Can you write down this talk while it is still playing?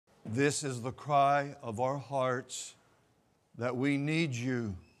This is the cry of our hearts, that we need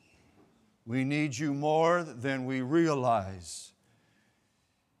you. We need you more than we realize.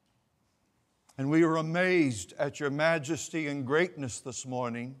 And we are amazed at your majesty and greatness this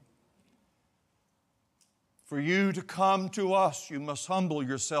morning. For you to come to us, you must humble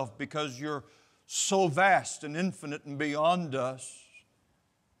yourself because you're so vast and infinite and beyond us.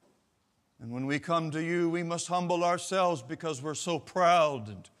 And when we come to you, we must humble ourselves because we're so proud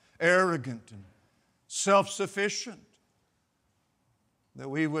and arrogant and self-sufficient that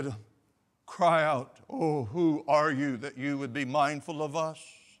we would cry out, "Oh, who are you that you would be mindful of us?"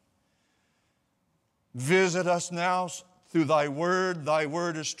 Visit us now through thy word. Thy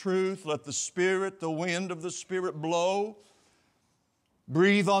word is truth. Let the Spirit, the wind of the Spirit blow.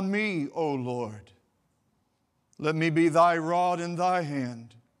 Breathe on me, O Lord. Let me be thy rod in thy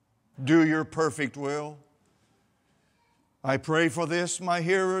hand. Do your perfect will. I pray for this, my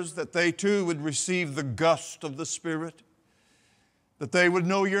hearers, that they too would receive the gust of the Spirit, that they would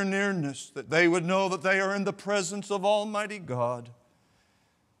know your nearness, that they would know that they are in the presence of Almighty God,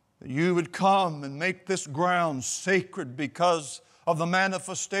 that you would come and make this ground sacred because of the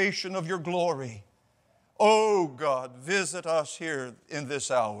manifestation of your glory. Oh God, visit us here in this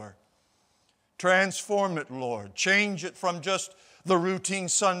hour. Transform it, Lord. Change it from just the routine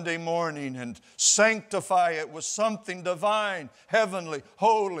Sunday morning and sanctify it with something divine, heavenly,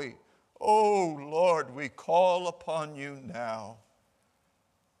 holy. Oh Lord, we call upon you now.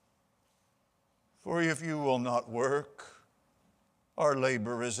 For if you will not work, our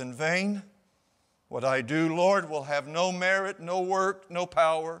labor is in vain. What I do, Lord, will have no merit, no work, no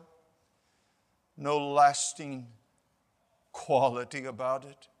power, no lasting quality about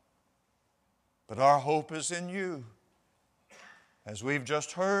it. But our hope is in you. As we've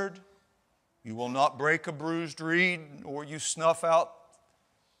just heard, you will not break a bruised reed, or you snuff out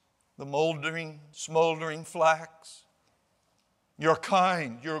the smoldering flax. You're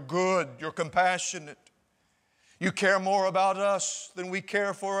kind, you're good, you're compassionate. You care more about us than we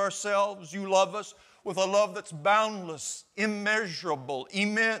care for ourselves. You love us with a love that's boundless, immeasurable,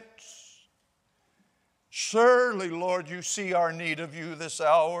 immense. Surely, Lord, you see our need of you this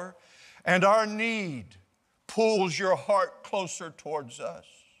hour, and our need pulls your heart closer towards us.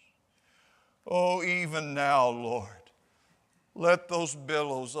 Oh, even now, Lord, let those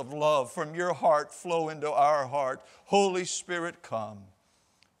billows of love from your heart flow into our heart. Holy Spirit, come.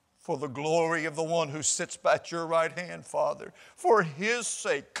 For the glory of the one who sits at your right hand, Father. For His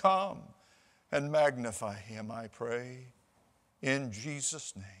sake, come and magnify Him, I pray. In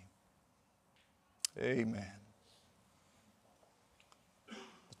Jesus' name, amen.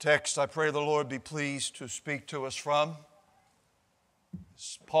 The text I pray the Lord be pleased to speak to us from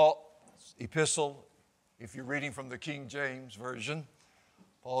is Paul's epistle, if you're reading from the King James Version,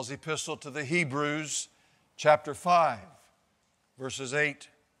 Paul's epistle to the Hebrews, chapter 5, verses 8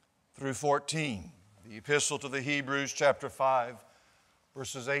 through 14. The epistle to the Hebrews, chapter 5,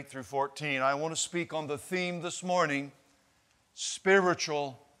 verses 8 through 14. I want to speak on the theme this morning,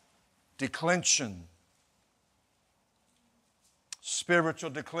 spiritual declension.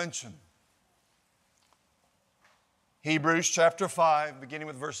 Spiritual declension. Hebrews chapter 5, beginning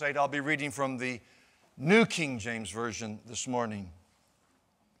with verse 8. I'll be reading from the New King James Version this morning.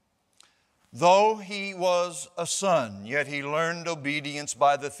 Though he was a son, yet he learned obedience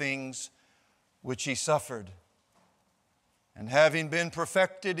by the things which he suffered. And having been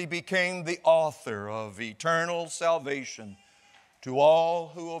perfected, he became the author of eternal salvation to all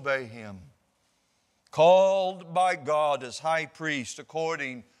who obey him, called by God as high priest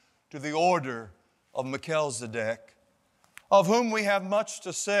according to the order of Melchizedek, of whom we have much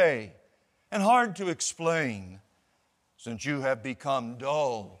to say and hard to explain, since you have become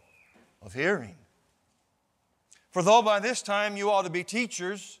dull of hearing. For though by this time you ought to be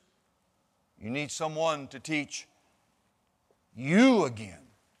teachers, you need someone to teach you again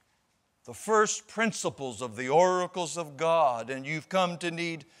the first principles of the oracles of God, and you've come to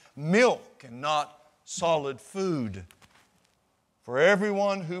need milk and not solid food. For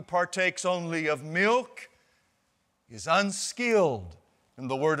everyone who partakes only of milk is unskilled in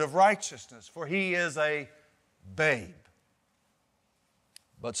the word of righteousness, for he is a babe.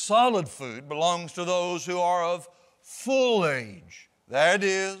 But solid food belongs to those who are of full age, that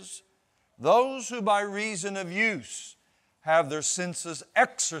is, those who by reason of use have their senses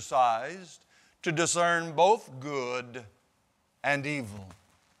exercised to discern both good and evil.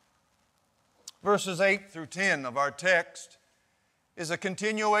 Verses 8 through 10 of our text is a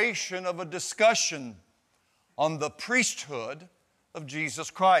continuation of a discussion on the priesthood of Jesus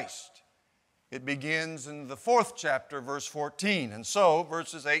Christ. It begins in the 4th chapter, verse 14. And so,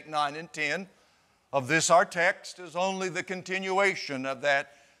 verses 8, 9, and 10 of this, our text, is only the continuation of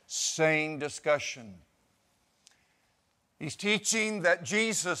that same discussion. He's teaching that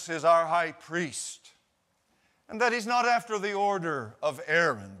Jesus is our high priest, and that He's not after the order of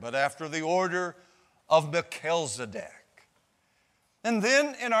Aaron, but after the order of Melchizedek. And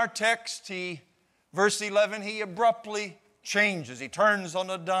then in our text, verse 11, He abruptly changes. He turns on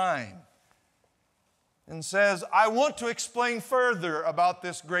a dime and says, I want to explain further about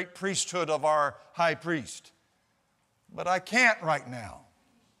this great priesthood of our high priest, but I can't right now.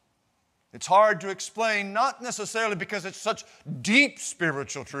 It's hard to explain, not necessarily because it's such deep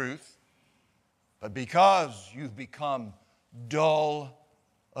spiritual truth, but because you've become dull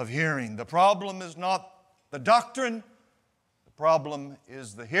of hearing. The problem is not the doctrine, the problem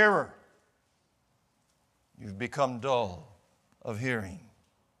is the hearer. You've become dull of hearing.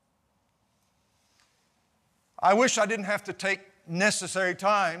 I wish I didn't have to take necessary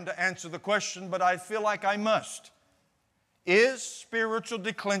time to answer the question, but I feel like I must. Is spiritual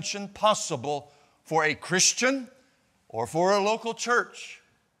declension possible for a Christian or for a local church?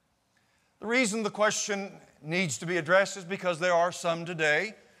 The reason the question needs to be addressed is because there are some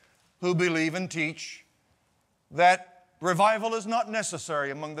today who believe and teach that revival is not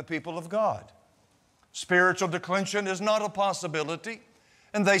necessary among the people of God. Spiritual declension is not a possibility,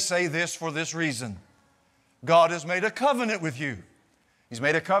 and they say this for this reason. God has made a covenant with you. He's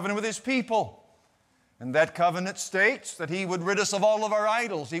made a covenant with His people. And that covenant states that He would rid us of all of our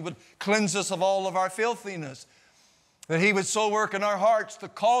idols. He would cleanse us of all of our filthiness. That He would so work in our hearts to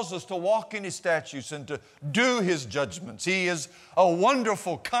cause us to walk in His statutes and to do His judgments. He is a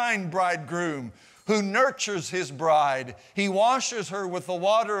wonderful, kind bridegroom who nurtures His bride. He washes her with the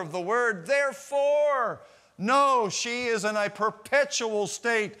water of the Word. Therefore, no, she is in a perpetual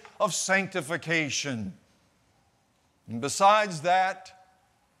state of sanctification. And besides that,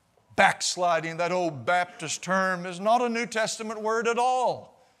 backsliding, that old Baptist term, is not a New Testament word at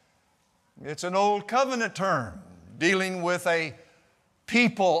all. It's an old covenant term dealing with a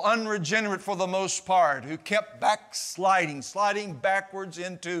people, unregenerate for the most part, who kept backsliding, sliding backwards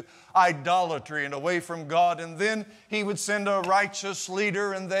into idolatry and away from God. And then He would send a righteous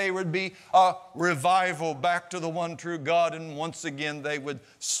leader and they would be a revival back to the one true God. And once again, they would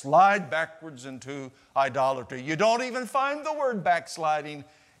slide backwards into idolatry. You don't even find the word backsliding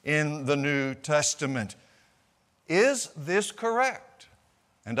in the New Testament. Is this correct?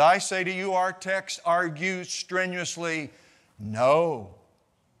 And I say to you, our text argues strenuously, no.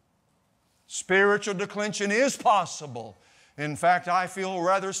 Spiritual declension is possible. In fact, I feel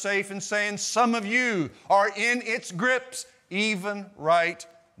rather safe in saying some of you are in its grips even right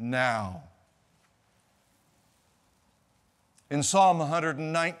now. In Psalm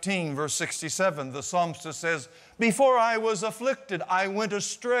 119, verse 67, the psalmist says, before I was afflicted, I went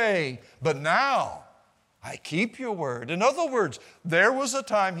astray, but now I keep your word. In other words, there was a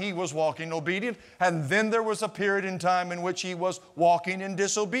time he was walking obedient, and then there was a period in time in which he was walking in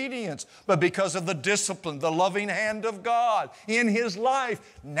disobedience. But because of the discipline, the loving hand of God in his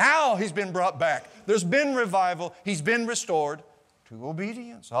life, now he's been brought back. There's been revival. He's been restored to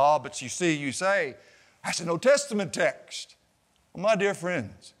obedience. Oh, but you see, you say, that's an Old Testament text. Well, my dear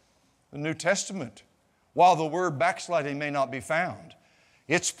friends, the New Testament, while the word backsliding may not be found,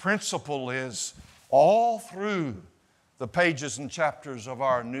 its principle is all through the pages and chapters of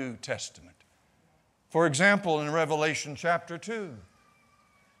our New Testament. For example, in Revelation chapter 2,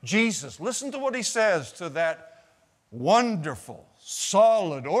 Jesus, listen to what He says to that wonderful,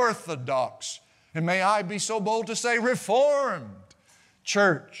 solid, orthodox, and may I be so bold to say reformed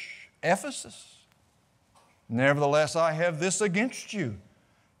church, Ephesus. Nevertheless, I have this against you,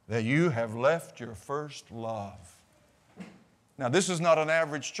 that you have left your first love. Now, this is not an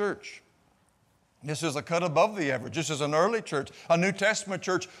average church. This is a cut above the average. This is an early church, a New Testament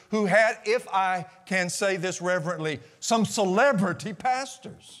church who had, if I can say this reverently, some celebrity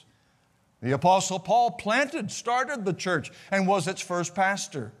pastors. The Apostle Paul started the church and was its first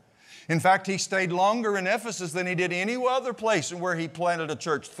pastor. In fact, he stayed longer in Ephesus than he did any other place where he planted a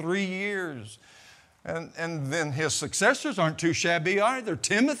church, 3 years. And then his successors aren't too shabby either.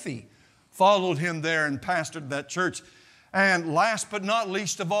 Timothy followed him there and pastored that church. And last but not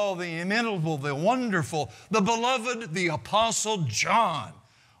least of all, the inimitable, the wonderful, the beloved, the Apostle John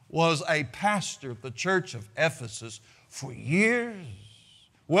was a pastor of the church of Ephesus for years,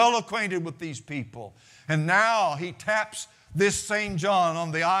 well acquainted with these people. And now he taps this same John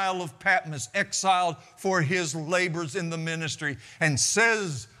on the Isle of Patmos, exiled for his labors in the ministry, and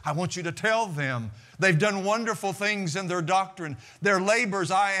says, I want you to tell them they've done wonderful things in their doctrine. Their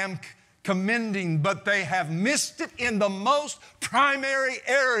labors I am commending, but they have missed it in the most primary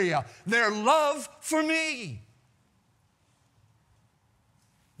area, their love for me.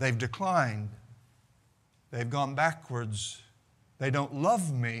 They've declined. They've gone backwards. They don't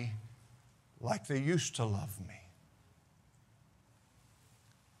love me like they used to love me.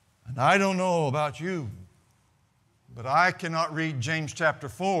 And I don't know about you, but I cannot read James chapter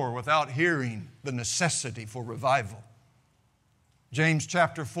 4 without hearing the necessity for revival. James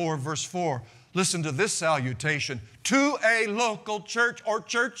chapter 4, verse 4. Listen to this salutation. To a local church or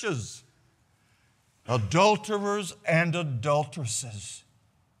churches, adulterers and adulteresses.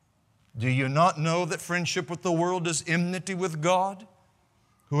 Do you not know that friendship with the world is enmity with God?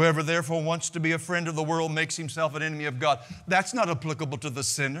 Whoever therefore wants to be a friend of the world makes himself an enemy of God. That's not applicable to the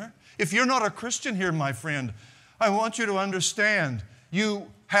sinner. If you're not a Christian here, my friend, I want you to understand you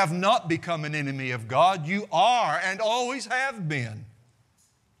have not become an enemy of God. You are and always have been.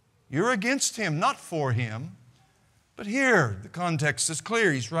 You're against Him, not for Him. But here, the context is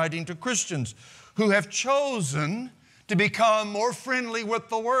clear. He's writing to Christians who have chosen to become more friendly with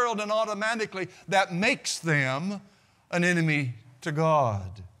the world, and automatically that makes them an enemy to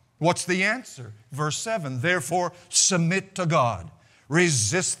God. What's the answer? Verse 7, therefore submit to God.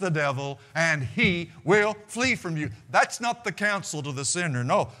 Resist the devil, and he will flee from you. That's not the counsel to the sinner.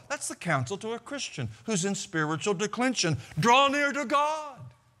 No, that's the counsel to a Christian who's in spiritual declension. Draw near to God,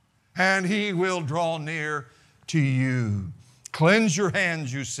 and He will draw near to you. Cleanse your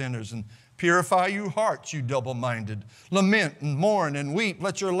hands, you sinners, and purify your hearts, you double-minded. Lament and mourn and weep.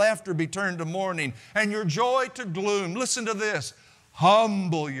 Let your laughter be turned to mourning, and your joy to gloom. Listen to this.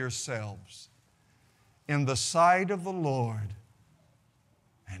 Humble yourselves in the sight of the Lord,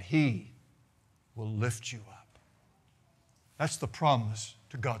 and He will lift you up. That's the promise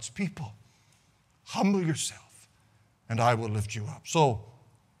to God's people. Humble yourself, and I will lift you up. So,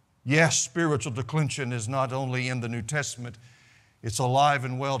 yes, spiritual declension is not only in the New Testament, it's alive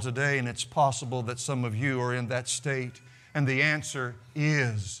and well today, and it's possible that some of you are in that state. And the answer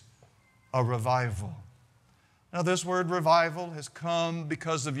is a revival. Now, this word revival has come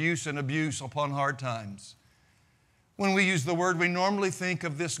because of use and abuse upon hard times. When we use the word, we normally think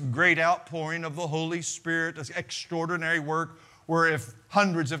of this great outpouring of the Holy Spirit, this extraordinary work where if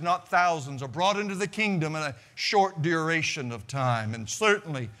hundreds, if not thousands, are brought into the kingdom in a short duration of time. And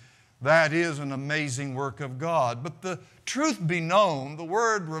certainly that is an amazing work of God. But the truth be known, the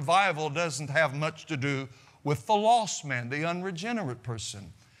word revival doesn't have much to do with the lost man, the unregenerate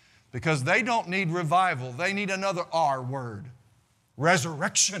person. Because they don't need revival. They need another R word,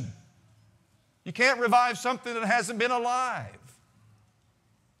 resurrection. You can't revive something that hasn't been alive.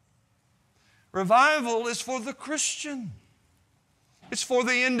 Revival is for the Christian. It's for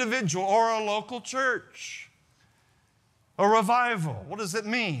the individual or a local church. A revival, what does it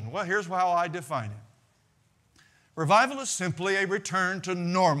mean? Well, here's how I define it. Revival is simply a return to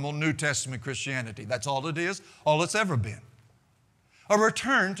normal New Testament Christianity. That's all it is, all it's ever been. A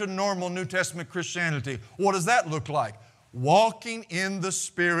return to normal New Testament Christianity. What does that look like? Walking in the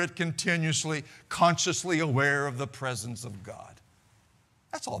Spirit continuously, consciously aware of the presence of God.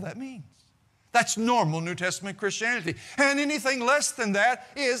 That's all that means. That's normal New Testament Christianity. And anything less than that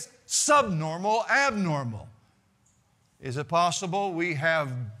is subnormal, abnormal. Is it possible we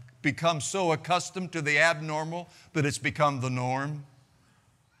have become so accustomed to the abnormal that it's become the norm?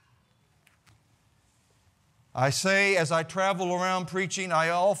 I say, as I travel around preaching, I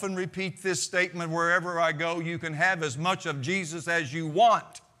often repeat this statement wherever I go: you can have as much of Jesus as you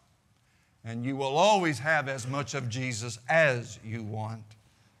want, and you will always have as much of Jesus as you want.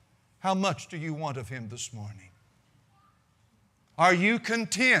 How much do you want of Him this morning? Are you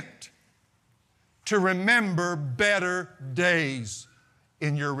content to remember better days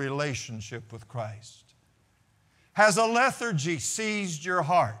in your relationship with Christ? Has a lethargy seized your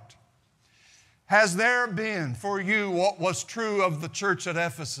heart? Has there been for you what was true of the church at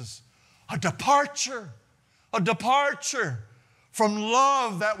Ephesus? A departure from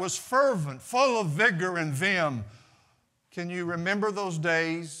love that was fervent, full of vigor and vim. Can you remember those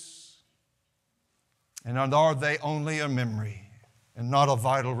days? And are they only a memory and not a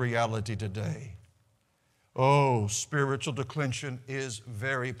vital reality today? Oh, spiritual declension is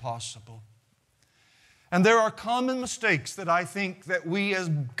very possible. And there are common mistakes that I think that we as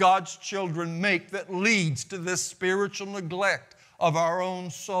God's children make that leads to this spiritual neglect of our own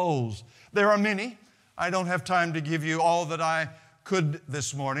souls. There are many. I don't have time to give you all that I could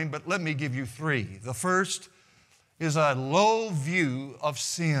this morning, but let me give you three. The first is a low view of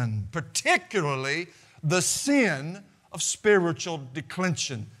sin, particularly the sin of spiritual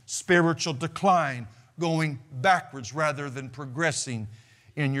declension, spiritual decline, going backwards rather than progressing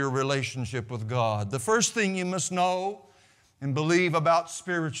in your relationship with God. The first thing you must know and believe about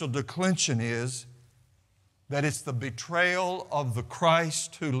spiritual declension is that it's the betrayal of the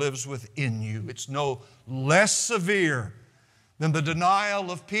Christ who lives within you. It's no less severe than the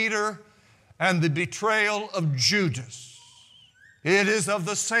denial of Peter and the betrayal of Judas. It is of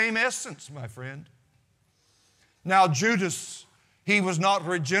the same essence, my friend. Now, Judas, he was not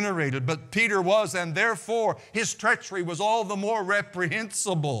regenerated, but Peter was, and therefore his treachery was all the more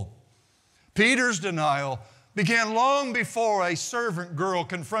reprehensible. Peter's denial began long before a servant girl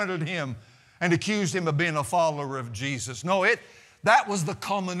confronted him and accused him of being a follower of Jesus. No, that was the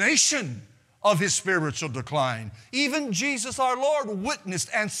culmination of his spiritual decline. Even Jesus our Lord witnessed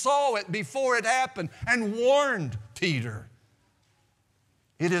and saw it before it happened and warned Peter.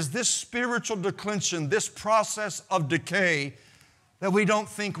 It is this spiritual declension, this process of decay, that we don't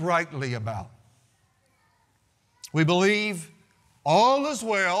think rightly about. We believe all is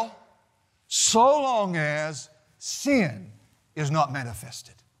well so long as sin is not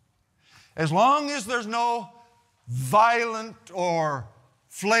manifested. As long as there's no violent or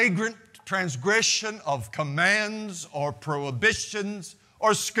flagrant transgression of commands or prohibitions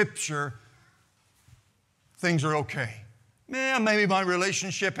or Scripture, things are okay. Yeah, maybe my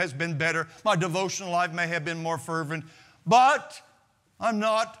relationship has been better. My devotional life may have been more fervent, but I'm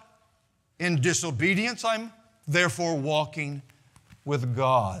not in disobedience. I'm therefore walking with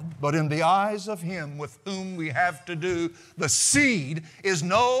God. But in the eyes of Him with whom we have to do, the seed is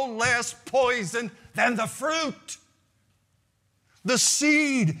no less poison than the fruit. The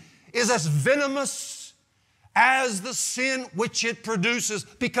seed is as venomous as the sin which it produces,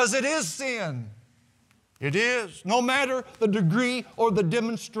 because it is sin. It is. No matter the degree or the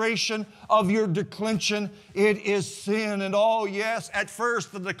demonstration of your declension, it is sin. And oh yes, at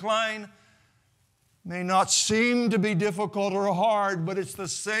first the decline may not seem to be difficult or hard, but it's the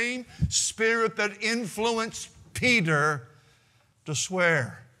same spirit that influenced Peter to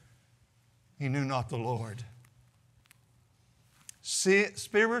swear he knew not the Lord.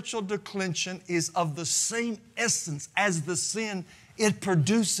 Spiritual declension is of the same essence as the sin it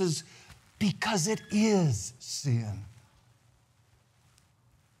produces, because it is sin.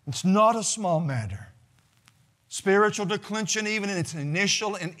 It's not a small matter. Spiritual declension, even in its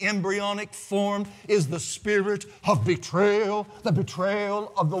initial and embryonic form, is the spirit of betrayal, the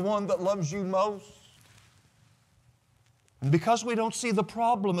betrayal of the one that loves you most. And because we don't see the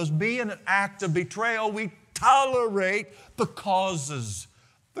problem as being an act of betrayal, we tolerate the causes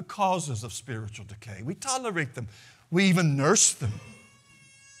of spiritual decay. We tolerate them. We even nurse them.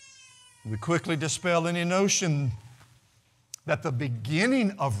 We quickly dispel any notion that the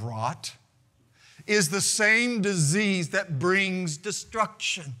beginning of rot is the same disease that brings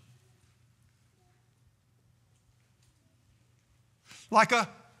destruction. Like a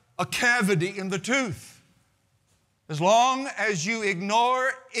cavity in the tooth. As long as you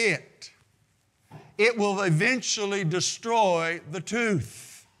ignore it, it will eventually destroy the tooth.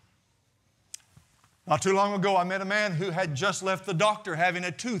 Not too long ago, I met a man who had just left the doctor having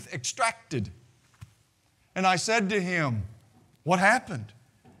a tooth extracted. And I said to him, "What happened?"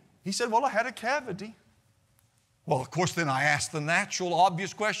 He said, "Well, I had a cavity." Well, of course, then I asked the natural,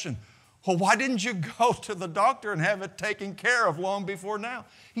 obvious question, "Well, why didn't you go to the doctor and have it taken care of long before now?"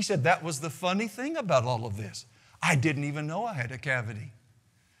 He said, "That was the funny thing about all of this. I didn't even know I had a cavity."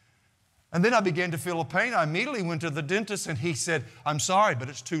 And then I began to feel a pain. I immediately went to the dentist and he said, "I'm sorry, but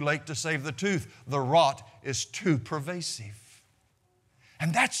it's too late to save the tooth. The rot is too pervasive."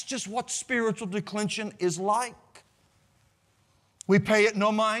 And that's just what spiritual declension is like. We pay it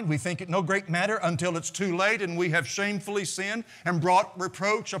no mind. We think it no great matter until it's too late and we have shamefully sinned and brought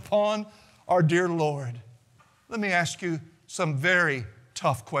reproach upon our dear Lord. Let me ask you some very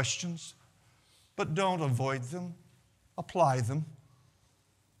tough questions, but don't avoid them. Apply them.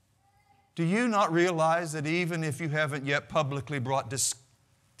 Do you not realize that even if you haven't yet publicly brought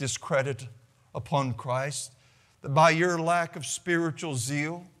discredit upon Christ, that by your lack of spiritual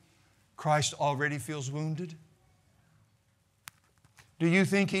zeal, Christ already feels wounded? Do you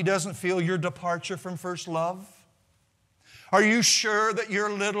think He doesn't feel your departure from first love? Are you sure that your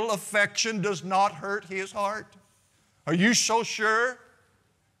little affection does not hurt His heart? Are you so sure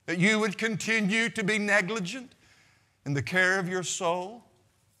that you would continue to be negligent in the care of your soul?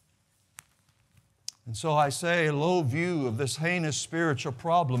 And so I say a low view of this heinous spiritual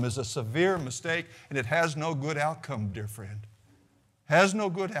problem is a severe mistake, and it has no good outcome, dear friend. Has no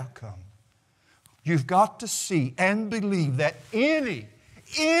good outcome. You've got to see and believe that any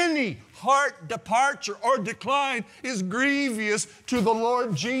heart departure or decline is grievous to the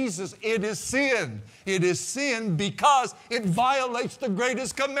Lord Jesus. It is sin. It is sin because it violates the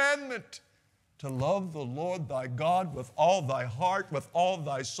greatest commandment, to love the Lord thy God with all thy heart, with all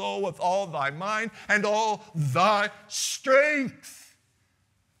thy soul, with all thy mind, and all thy strength.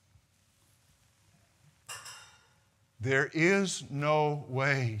 There is no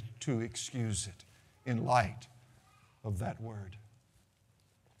way to excuse it in light of that word.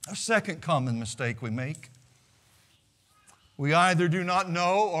 A second common mistake we make: we either do not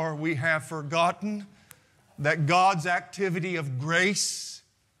know or we have forgotten that God's activity of grace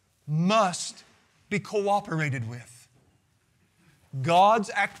must be cooperated with. God's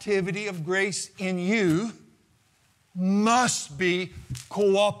activity of grace in you must be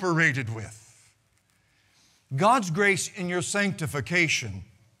cooperated with. God's grace in your sanctification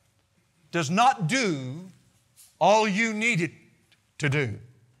does not do all you need it to do,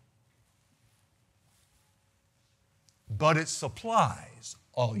 but it supplies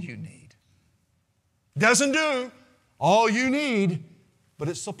all you need. Doesn't do all you need, but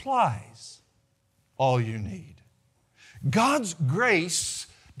it supplies all you need. God's grace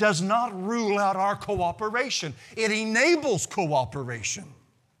does not rule out our cooperation. It enables cooperation.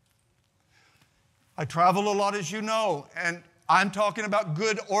 I travel a lot, as you know, and I'm talking about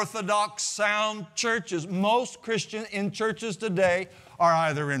good, orthodox, sound churches. Most Christians in churches today are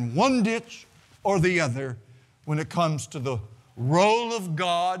either in one ditch or the other when it comes to the role of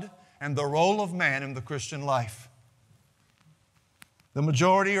God and the role of man in the Christian life. The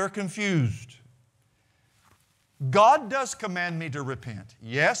majority are confused. God does command me to repent.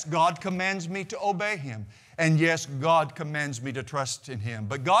 Yes, God commands me to obey Him. And yes, God commands me to trust in Him.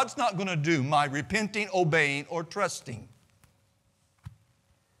 But God's not going to do my repenting, obeying, or trusting.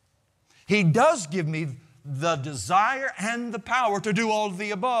 He does give me the desire and the power to do all of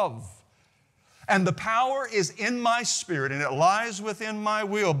the above. And the power is in my spirit and it lies within my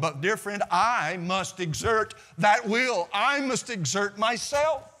will. But dear friend, I must exert that will. I must exert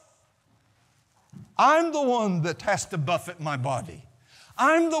myself. I'm the one that has to buffet my body.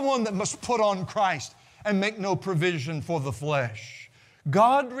 I'm the one that must put on Christ and make no provision for the flesh.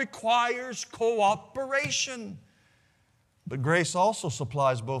 God requires cooperation. But grace also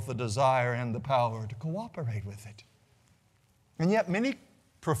supplies both the desire and the power to cooperate with it. And yet many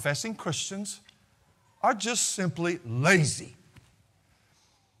professing Christians are just simply lazy.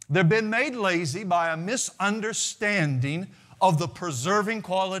 They've been made lazy by a misunderstanding of the preserving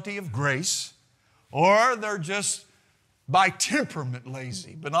quality of grace, or they're just by temperament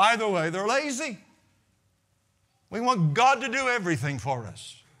lazy. But either way, they're lazy. We want God to do everything for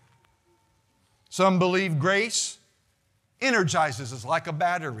us. Some believe grace energizes us like a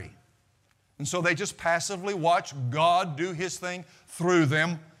battery. And so they just passively watch God do His thing through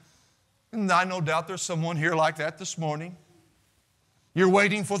them. And I no doubt there's someone here like that this morning. You're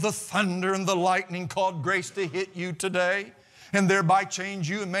waiting for the thunder and the lightning called grace to hit you today and thereby change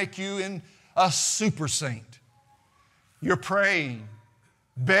you and make you in a super saint. You're praying,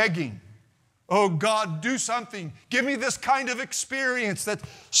 begging, oh God, do something. Give me this kind of experience that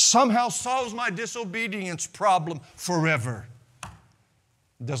somehow solves my disobedience problem forever.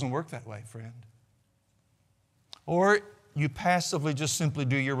 It doesn't work that way, friend. Or you passively just simply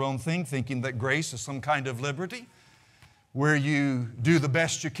do your own thing, thinking that grace is some kind of liberty where you do the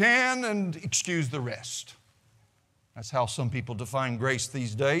best you can and excuse the rest. That's how some people define grace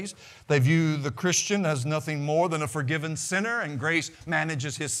these days. They view the Christian as nothing more than a forgiven sinner, and grace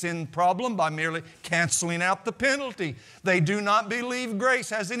manages his sin problem by merely canceling out the penalty. They do not believe grace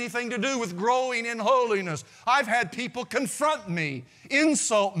has anything to do with growing in holiness. I've had people confront me,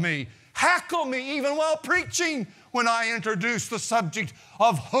 insult me, hackle me even while preaching when I introduce the subject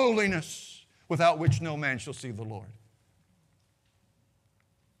of holiness, without which no man shall see the Lord.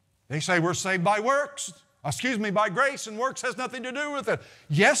 They say we're saved by works. By grace, and works has nothing to do with it.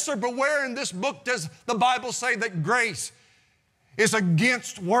 Yes, sir, but where in this book does the Bible say that grace is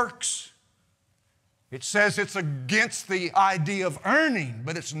against works? It says it's against the idea of earning,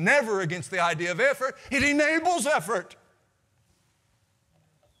 but it's never against the idea of effort. It enables effort.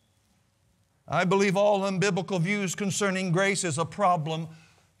 I believe all unbiblical views concerning grace is a problem,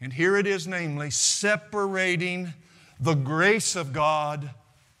 and here it is, namely, separating the grace of God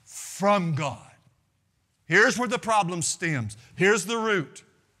from God. Here's where the problem stems. Here's the root.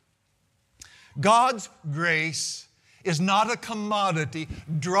 God's grace is not a commodity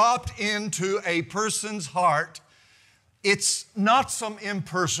dropped into a person's heart. It's not some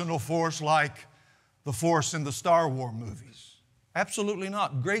impersonal force like the force in the Star Wars movies. Absolutely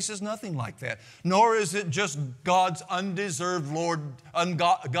not. Grace is nothing like that. Nor is it just God's undeserved love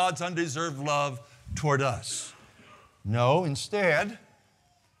toward us. No, instead,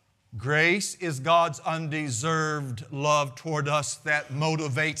 grace is God's undeserved love toward us that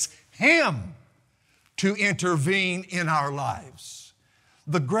motivates Him to intervene in our lives.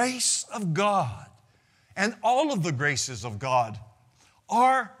 The grace of God and all of the graces of God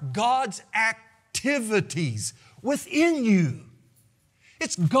are God's activities within you.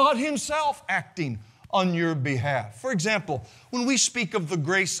 It's God Himself acting on your behalf. For example, when we speak of the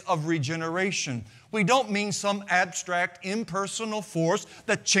grace of regeneration, we don't mean some abstract, impersonal force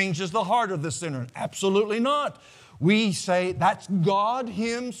that changes the heart of the sinner. Absolutely not. We say that's God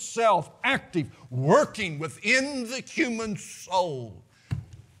Himself active, working within the human soul.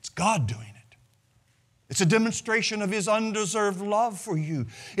 It's God doing it. It's a demonstration of His undeserved love for you.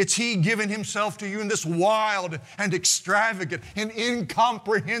 It's He giving Himself to you in this wild and extravagant and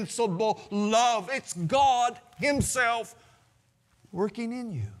incomprehensible love. It's God Himself working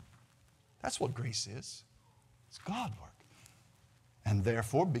in you. That's what grace is. It's God work. And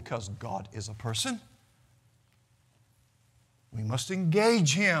therefore, because God is a person, we must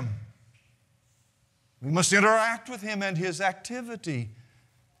engage Him. We must interact with Him and His activity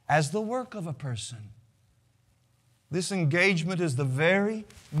as the work of a person. This engagement is the very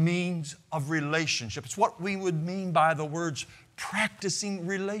means of relationship. It's what we would mean by the words practicing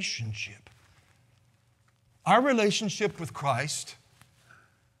relationship. Our relationship with Christ,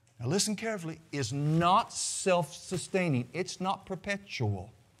 now listen carefully, is not self-sustaining. It's not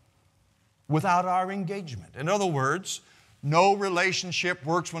perpetual without our engagement. In other words, no relationship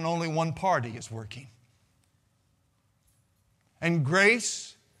works when only one party is working. And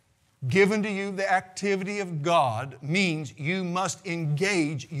grace given to you, the activity of God, means you must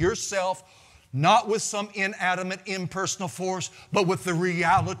engage yourself not with some inanimate, impersonal force, but with the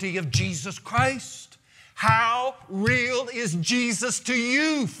reality of Jesus Christ. How real is Jesus to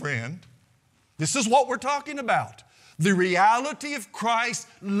you, friend? This is what we're talking about. The reality of Christ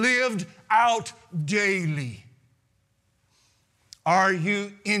lived out daily. Are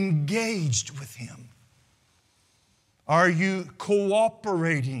you engaged with Him? Are you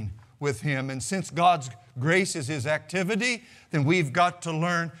cooperating with Him? And since God's grace is His activity, then we've got to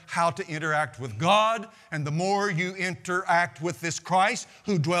learn how to interact with God. And the more you interact with this Christ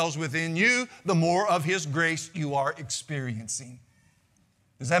who dwells within you, the more of His grace you are experiencing.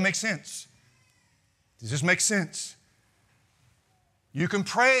 Does that make sense? Does this make sense? You can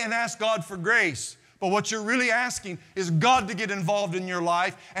pray and ask God for grace, but what you're really asking is God to get involved in your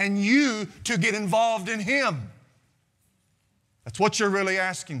life and you to get involved in Him. That's what you're really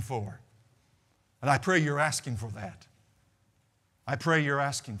asking for. And I pray you're asking for that. I pray you're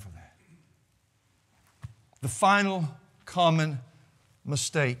asking for that. The final common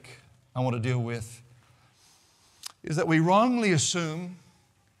mistake I want to deal with is that we wrongly assume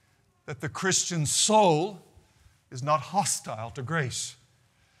that the Christian soul is not hostile to grace.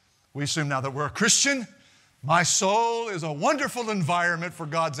 We assume now that we're a Christian, my soul is a wonderful environment for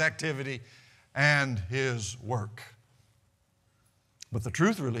God's activity and His work. But the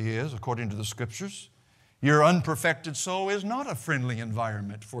truth really is, according to the Scriptures, your unperfected soul is not a friendly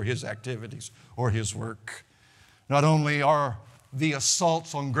environment for His activities or His work. Not only are the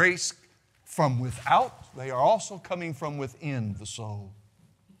assaults on grace from without, they are also coming from within the soul.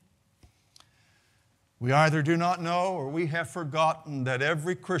 We either do not know or we have forgotten that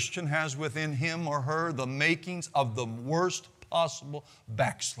every Christian has within him or her the makings of the worst possible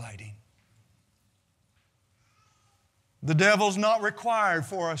backsliding. The devil's not required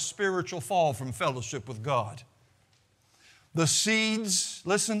for a spiritual fall from fellowship with God. The seeds,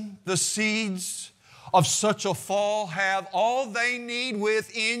 listen, the seeds of such a fall have all they need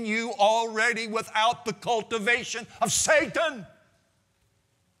within you already without the cultivation of Satan.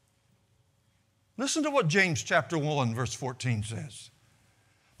 Listen to what James chapter 1 verse 14 says.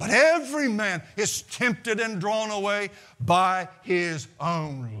 But every man is tempted and drawn away by his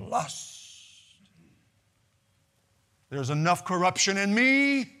own lust. There's enough corruption in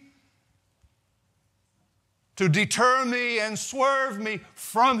me to deter me and swerve me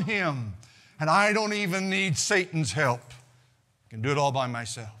from Him. And I don't even need Satan's help. I can do it all by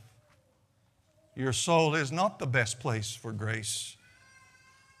myself. Your soul is not the best place for grace,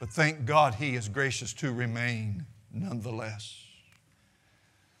 but thank God He is gracious to remain nonetheless.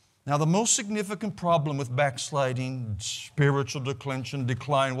 Now, the most significant problem with backsliding, spiritual declension,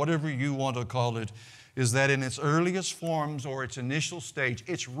 decline, whatever you want to call it, is that in its earliest forms or its initial stage,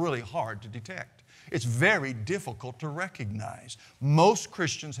 it's really hard to detect. It's very difficult to recognize. Most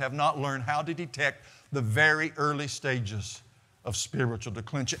Christians have not learned how to detect the very early stages of spiritual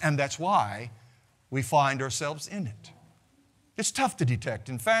declension, and that's why we find ourselves in it. It's tough to detect.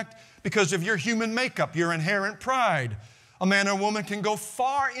 In fact, because of your human makeup, your inherent pride, a man or woman can go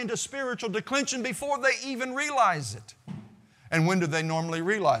far into spiritual declension before they even realize it. And when do they normally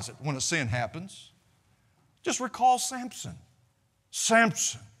realize it? When a sin happens. Just recall Samson.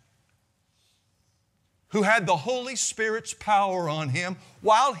 Samson, who had the Holy Spirit's power on him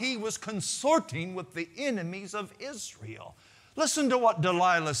while he was consorting with the enemies of Israel. Listen to what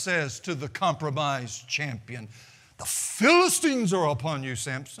Delilah says to the compromised champion. The Philistines are upon you,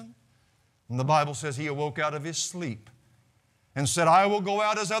 Samson. And the Bible says he awoke out of his sleep and said, I will go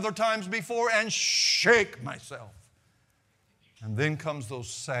out as other times before and shake myself. And then comes those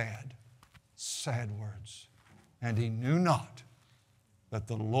sad, sad words. And he knew not that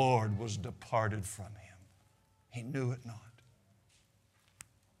the Lord was departed from him. He knew it not.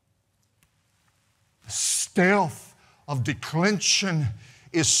 The stealth of declension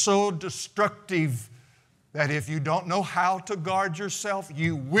is so destructive that if you don't know how to guard yourself,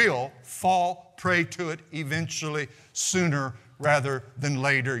 you will fall prey to it eventually, sooner rather than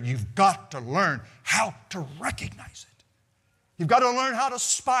later. You've got to learn how to recognize it. You've got to learn how to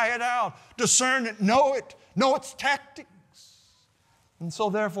spy it out, discern it, know its tactics. And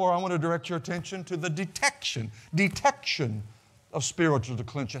so therefore, I want to direct your attention to the detection of spiritual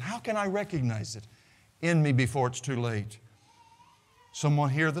declension. How can I recognize it in me before it's too late?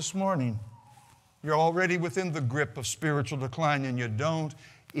 Someone here this morning, you're already within the grip of spiritual decline and you don't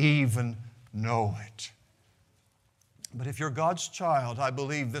even know it. But if you're God's child, I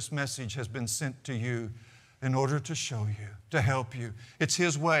believe this message has been sent to you in order to show you, to help you. It's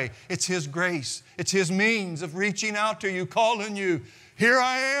His way. It's His grace. It's His means of reaching out to you, calling you. Here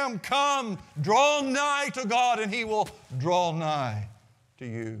I am, come, draw nigh to God, and He will draw nigh to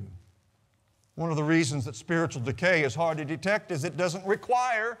you. One of the reasons that spiritual decay is hard to detect is it doesn't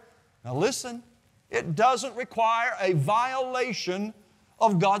require, now listen, it doesn't require a violation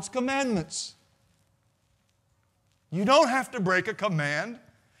of God's commandments. You don't have to break a command.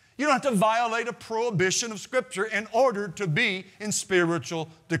 You don't have to violate a prohibition of Scripture in order to be in spiritual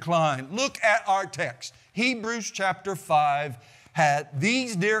decline. Look at our text. Hebrews chapter 5.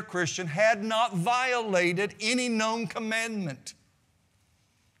 These dear Christians had not violated any known commandment.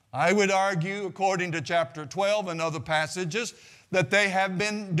 I would argue, according to chapter 12 and other passages, that they have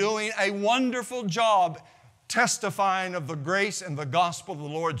been doing a wonderful job testifying of the grace and the gospel of the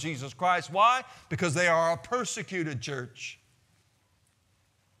Lord Jesus Christ. Why? Because they are a persecuted church.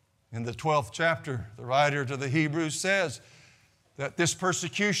 In the 12th chapter, the writer to the Hebrews says that this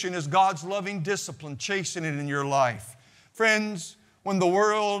persecution is God's loving discipline, chastening in your life. Friends, when the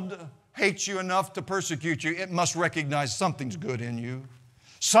world hates you enough to persecute you, it must recognize something's good in you.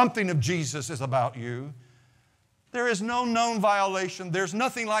 Something of Jesus is about you. There is no known violation. There's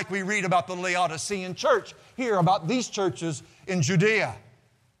nothing like we read about the Laodicean church here, about these churches in Judea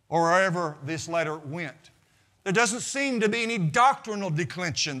or wherever this letter went. There doesn't seem to be any doctrinal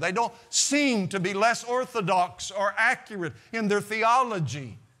declension. They don't seem to be less orthodox or accurate in their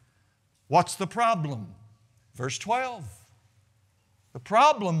theology. What's the problem? Verse 12. The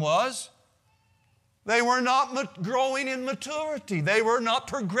problem was they were not growing in maturity. They were not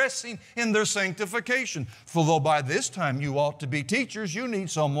progressing in their sanctification. For though by this time you ought to be teachers, you need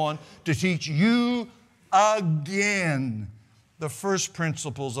someone to teach you again the first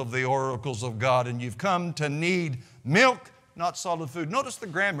principles of the oracles of God. And you've come to need milk, not solid food. Notice the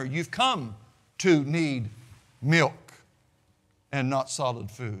grammar. You've come to need milk and not solid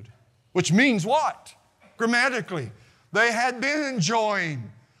food. Which means what? Grammatically, they had been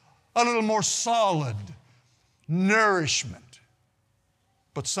enjoying a little more solid nourishment.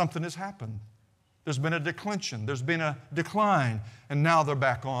 But something has happened. There's been a declension. There's been a decline. And now they're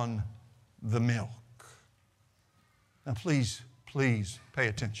back on the milk. Now please pay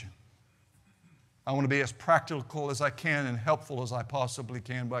attention. I want to be as practical as I can and helpful as I possibly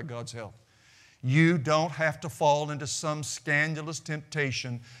can by God's help. You don't have to fall into some scandalous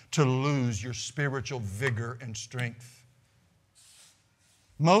temptation to lose your spiritual vigor and strength.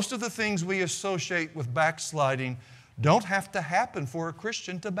 Most of the things we associate with backsliding don't have to happen for a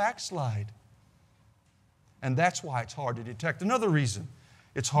Christian to backslide. And that's why it's hard to detect. Another reason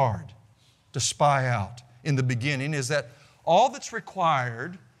it's hard to spy out in the beginning is that all that's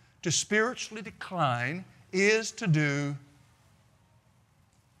required to spiritually decline is to do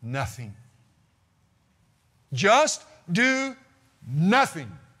nothing. Just do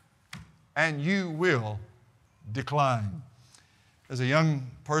nothing, and you will decline. As a young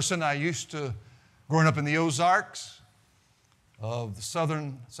person, I used to, growing up in the Ozarks of the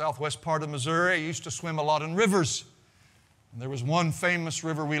southwest part of Missouri, I used to swim a lot in rivers. There was one famous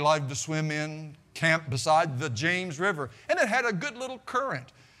river we liked to swim in, camped beside the James River, and it had a good little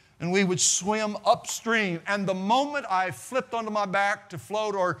current. And we would swim upstream. And the moment I flipped onto my back to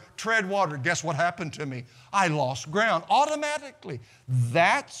float or tread water, guess what happened to me? I lost ground automatically.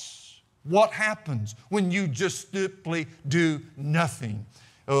 That's what happens when you just simply do nothing.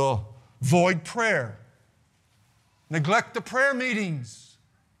 Void prayer. Neglect the prayer meetings.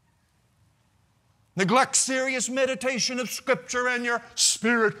 Neglect serious meditation of Scripture, and your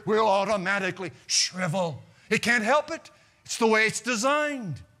spirit will automatically shrivel. It can't help it. It's the way it's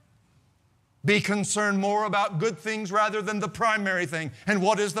designed. Be concerned more about good things rather than the primary thing. And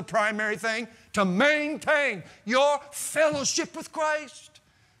what is the primary thing? To maintain your fellowship with Christ.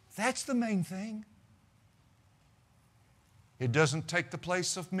 That's the main thing. It doesn't take the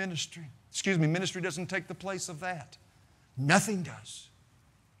place of ministry. Ministry doesn't take the place of that. Nothing does.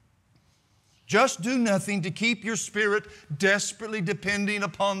 Just do nothing to keep your spirit desperately depending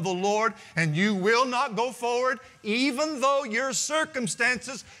upon the Lord, and you will not go forward even though your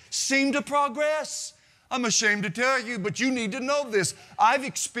circumstances seem to progress. I'm ashamed to tell you, but you need to know this. I've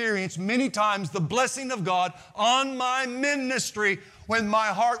experienced many times the blessing of God on my ministry when my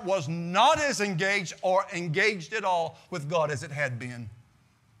heart was not as engaged or engaged at all with God as it had been.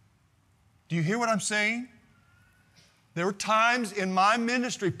 Do you hear what I'm saying? There were times in my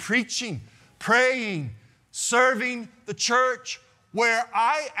ministry preaching, praying, serving the church where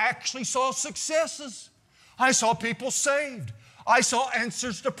I actually saw successes. I saw people saved. I saw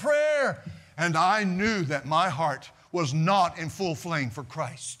answers to prayer. And I knew that my heart was not in full flame for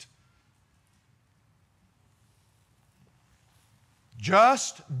Christ.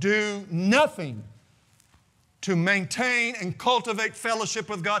 Just do nothing to maintain and cultivate fellowship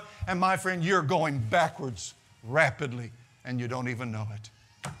with God. And my friend, you're going backwards rapidly, and you don't even know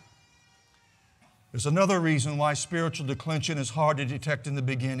it. There's another reason why spiritual declension is hard to detect in the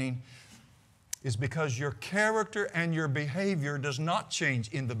beginning, is because your character and your behavior does not change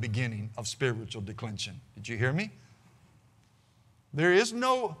in the beginning of spiritual declension. Did you hear me? There is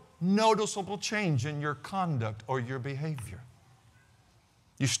no noticeable change in your conduct or your behavior.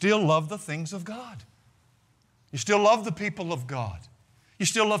 You still love the things of God. You still love the people of God. You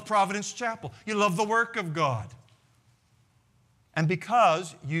still love Providence Chapel. You love the work of God. And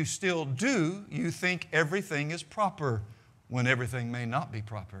because you still do, you think everything is proper when everything may not be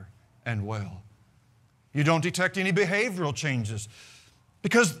proper and well. You don't detect any behavioral changes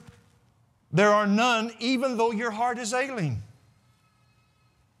because there are none, even though your heart is ailing.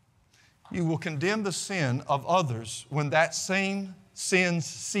 You will condemn the sin of others when that same sin's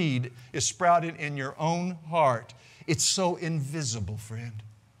seed is sprouted in your own heart. It's so invisible, friend.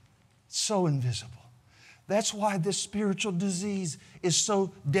 It's so invisible. That's why this spiritual disease is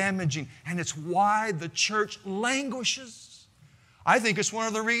so damaging, and it's why the church languishes. I think it's one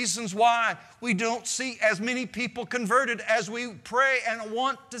of the reasons why we don't see as many people converted as we pray and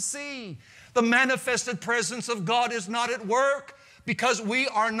want to see. The manifested presence of God is not at work because we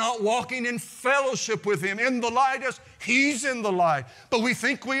are not walking in fellowship with Him in the light as He's in the light, but we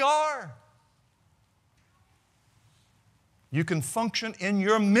think we are. You can function in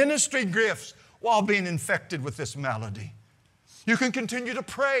your ministry gifts while being infected with this malady. You can continue to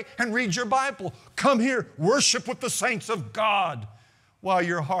pray and read your Bible. Come here, worship with the saints of God while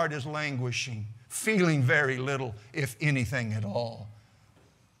your heart is languishing, feeling very little, if anything at all.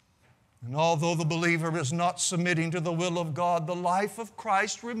 And although the believer is not submitting to the will of God, the life of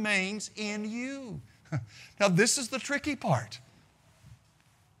Christ remains in you. Now, this is the tricky part.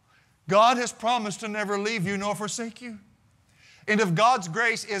 God has promised to never leave you nor forsake you. And if God's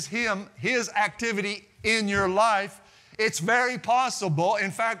grace is His activity in your life, it's very possible,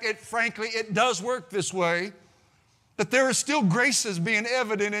 in fact, frankly, it does work this way, that there are still graces being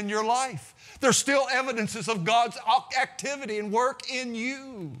evident in your life. There's still evidences of God's activity and work in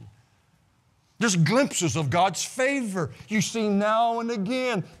you. There's glimpses of God's favor you see now and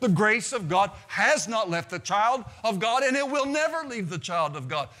again. The grace of God has not left the child of God, and it will never leave the child of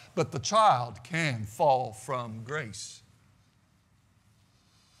God. But the child can fall from grace.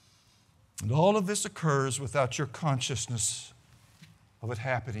 And all of this occurs without your consciousness of it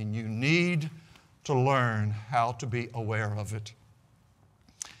happening. You need to learn how to be aware of it.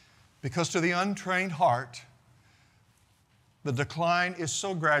 Because to the untrained heart, the decline is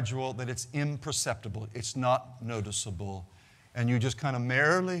so gradual that it's imperceptible. It's not noticeable. And you just kind of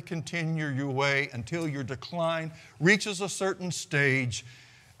merrily continue your way until your decline reaches a certain stage,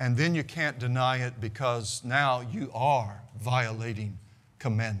 and then you can't deny it because now you are violating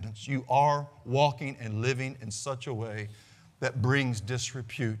commandments. You are walking and living in such a way that brings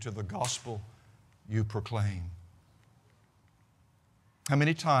disrepute to the gospel you proclaim. How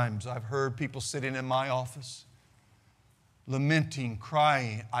many times I've heard people sitting in my office lamenting,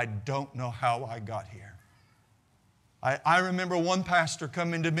 crying, I don't know how I got here. I remember one pastor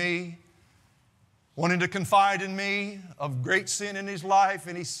coming to me, wanting to confide in me of great sin in his life,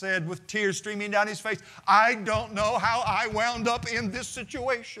 and he said with tears streaming down his face, I don't know how I wound up in this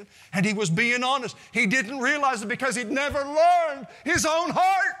situation. And he was being honest. He didn't realize it because he'd never learned his own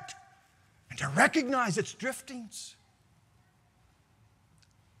heart and to recognize its driftings.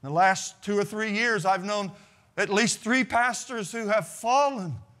 In the last 2 or 3 years, I've known at least 3 pastors who have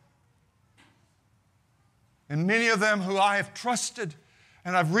fallen. And many of them who I have trusted,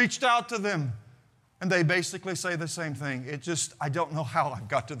 and I've reached out to them, and they basically say the same thing. I don't know how I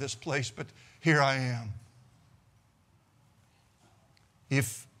got to this place, but here I am.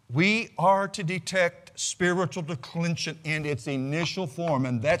 If we are to detect spiritual declension in its initial form,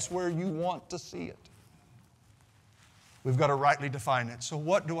 and that's where you want to see it, we've got to rightly define it. So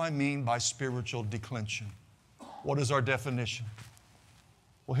what do I mean by spiritual declension? What is our definition?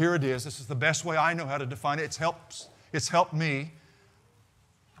 Well, here it is. This is the best way I know how to define it. It's helped me.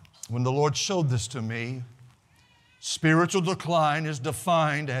 When the Lord showed this to me, spiritual decline is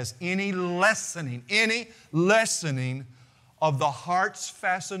defined as any lessening of the heart's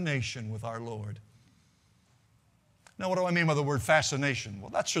fascination with our Lord. Now, what do I mean by the word fascination? Well,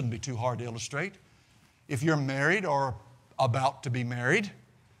 that shouldn't be too hard to illustrate. If you're married or about to be married,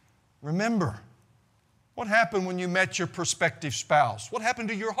 remember, what happened when you met your prospective spouse? What happened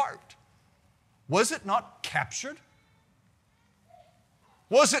to your heart? Was it not captured?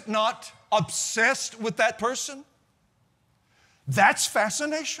 Was it not obsessed with that person? That's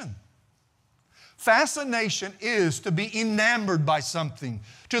fascination. Fascination is to be enamored by something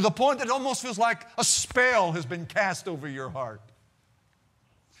to the point that it almost feels like a spell has been cast over your heart.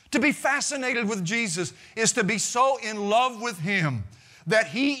 To be fascinated with Jesus is to be so in love with Him that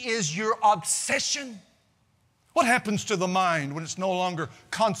He is your obsession. What happens to the mind when it's no longer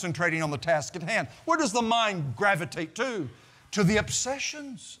concentrating on the task at hand? Where does the mind gravitate to? To the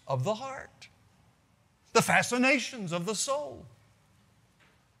obsessions of the heart, the fascinations of the soul.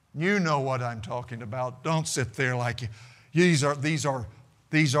 You know what I'm talking about. Don't sit there like these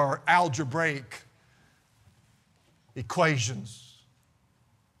are algebraic equations.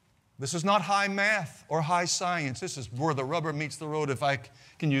 This is not high math or high science. This is where the rubber meets the road, if I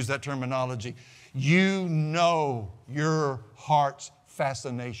can use that terminology. You know your heart's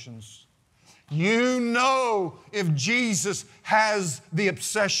fascinations. You know if Jesus has the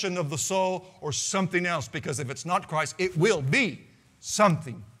obsession of the soul or something else, because if it's not Christ, it will be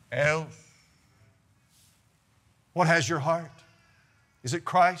something else. What has your heart? Is it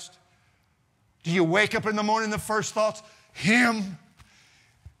Christ? Do you wake up in the morning, the first thoughts, Him?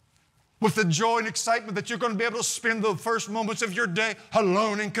 With the joy and excitement that you're going to be able to spend the first moments of your day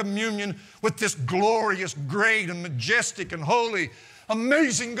alone in communion with this glorious, great, and majestic, and holy,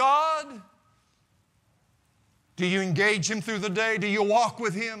 amazing God? Do you engage Him through the day? Do you walk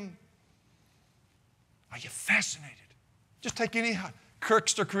with Him? Are you fascinated? Just take any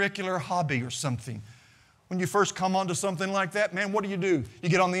extracurricular hobby or something. When you first come onto something like that, man, what do? You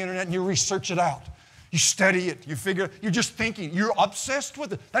get on the internet and you research it out. You study it. You figure, you're just thinking. You're obsessed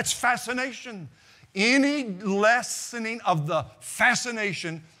with it. That's fascination. Any lessening of the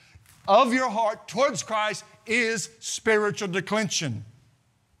fascination of your heart towards Christ is spiritual declension.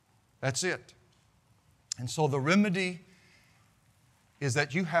 That's it. And so the remedy is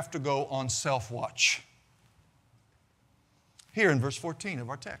that you have to go on self-watch. Here in verse 14 of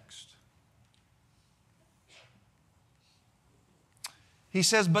our text. He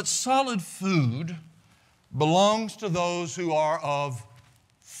says, but solid food belongs to those who are of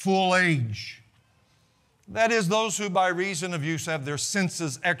full age. That is, those who by reason of use have their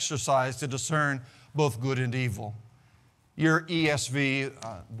senses exercised to discern both good and evil. Your ESV,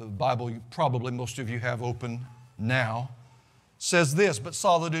 the Bible probably most of you have open now, says this, but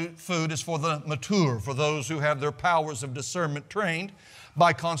solid food is for the mature, for those who have their powers of discernment trained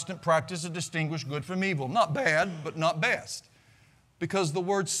by constant practice to distinguish good from evil. Not bad, but not best. Because the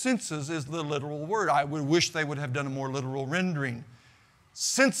word senses is the literal word. I would wish they would have done a more literal rendering.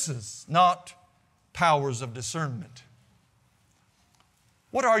 Senses, not powers of discernment.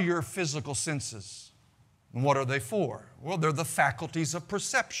 What are your physical senses? And what are they for? Well, they're the faculties of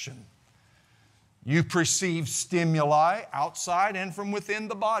perception. You perceive stimuli outside and from within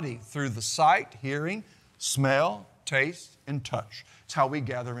the body through the sight, hearing, smell, taste, and touch. It's how we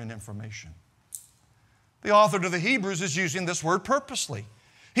gather in information. The author to the Hebrews is using this word purposely.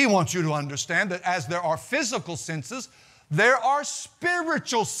 He wants you to understand that as there are physical senses, there are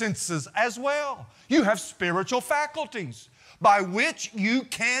spiritual senses as well. You have spiritual faculties. by which you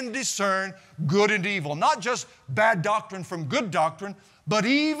can discern good and evil. Not just bad doctrine from good doctrine, but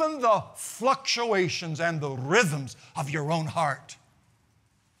even the fluctuations and the rhythms of your own heart.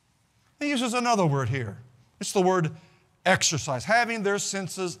 He uses another word here. It's the word exercise. Having their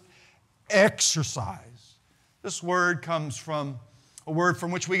senses exercise. This word comes from a word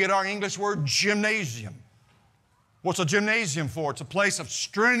from which we get our English word gymnasium. What's a gymnasium for? It's a place of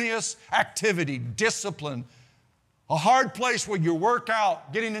strenuous activity, discipline, a hard place where you work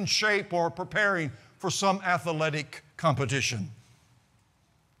out, getting in shape or preparing for some athletic competition.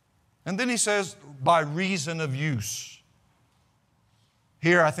 And then he says, by reason of use.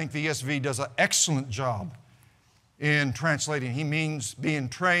 Here I think the ESV does an excellent job in translating. He means being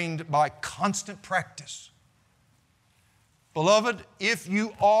trained by constant practice. Beloved, if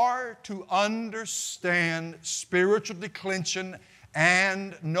you are to understand spiritual declension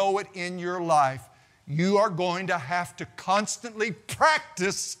and know it in your life, you are going to have to constantly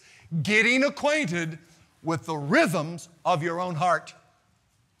practice getting acquainted with the rhythms of your own heart.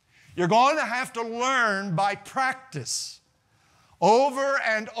 You're going to have to learn by practice over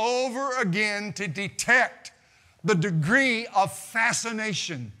and over again to detect the degree of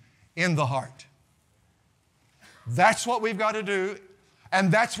fascination in the heart. That's what we've got to do,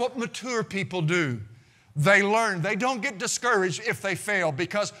 and that's what mature people do. They learn. They don't get discouraged if they fail,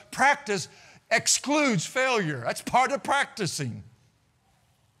 because practice excludes failure. That's part of practicing.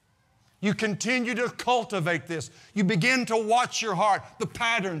 You continue to cultivate this. You begin to watch your heart. The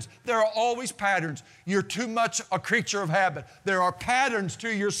patterns, there are always patterns. You're too much a creature of habit. There are patterns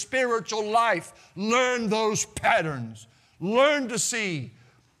to your spiritual life. Learn those patterns. Learn to see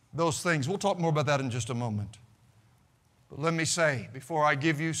those things. We'll talk more about that in just a moment. But let me say, before I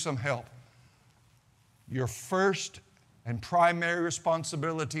give you some help, your first and primary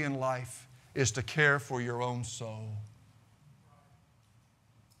responsibility in life is to care for your own soul.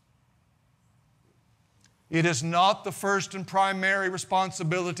 It is not the first and primary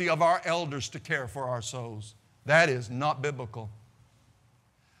responsibility of our elders to care for our souls. That is not biblical.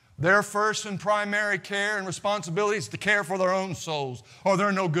 Their first and primary care and responsibility is to care for their own souls, or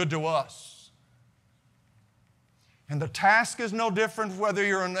they're no good to us. And the task is no different whether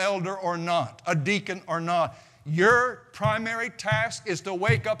you're an elder or not, a deacon or not. Your primary task is to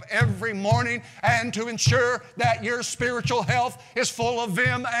wake up every morning and to ensure that your spiritual health is full of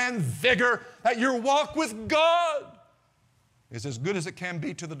vim and vigor, that your walk with God is as good as it can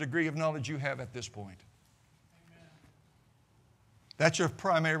be to the degree of knowledge you have at this point. Amen. That's your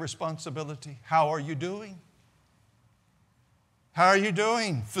primary responsibility. How are you doing? How are you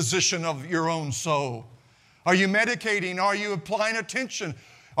doing, physician of your own soul? Are you medicating? Are you applying attention?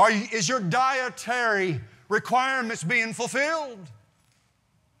 Is your dietary requirements being fulfilled?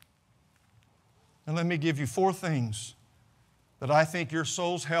 And let me give you 4 things that I think your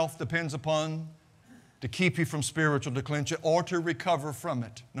soul's health depends upon to keep you from spiritual declension or to recover from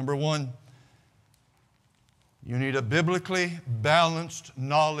it. Number 1, you need a biblically balanced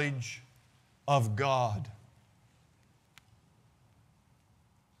knowledge of God.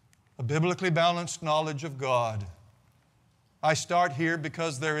 A biblically balanced knowledge of God. I start here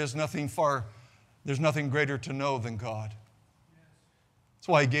because there's nothing greater to know than God. That's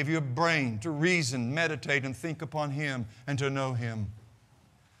why He gave you a brain to reason, meditate, and think upon Him and to know Him.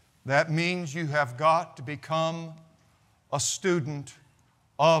 That means you have got to become a student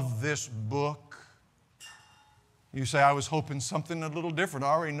of this book. You say, I was hoping something a little different. I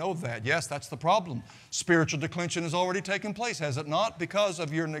already know that. Yes, that's the problem. Spiritual declension has already taken place, has it not? Because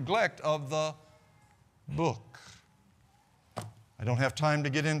of your neglect of the book. I don't have time to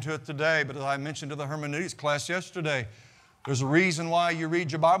get into it today, but as I mentioned to the hermeneutics class yesterday, there's a reason why you read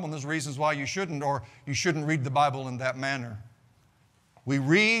your Bible and there's reasons why you shouldn't, or you shouldn't read the Bible in that manner. We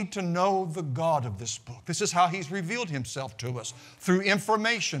read to know the God of this book. This is how He's revealed Himself to us, through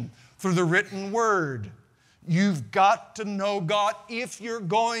information, through the written Word. You've got to know God if you're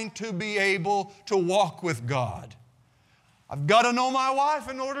going to be able to walk with God. I've got to know my wife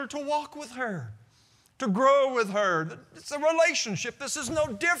in order to walk with her, to grow with her. It's a relationship. This is no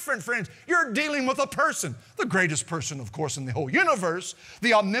different, friends. You're dealing with a person, the greatest person, of course, in the whole universe,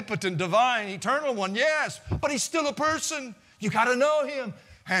 the omnipotent, divine, eternal one, yes, but He's still a person. You got to know Him.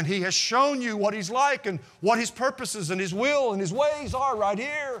 And He has shown you what He's like and what His purposes and His will and His ways are right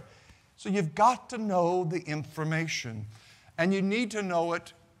here. So you've got to know the information. And you need to know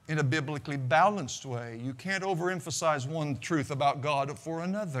it in a biblically balanced way. You can't overemphasize one truth about God for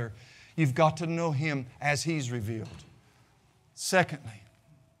another. You've got to know Him as He's revealed. Secondly,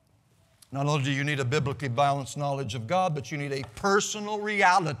 Not only do you need a biblically balanced knowledge of God, but you need a personal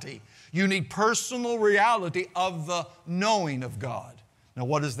reality. You need personal reality of the knowing of God. Now,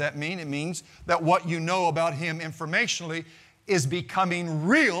 what does that mean? It means that what you know about Him informationally is becoming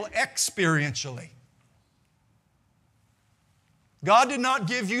real experientially. God did not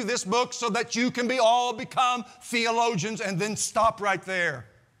give you this book so that you can all become theologians and then stop right there.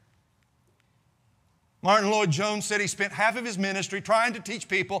 Martin Lloyd-Jones said he spent half of his ministry trying to teach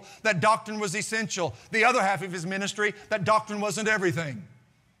people that doctrine was essential. The other half of his ministry, that doctrine wasn't everything.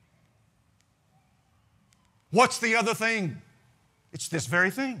 What's the other thing? It's this very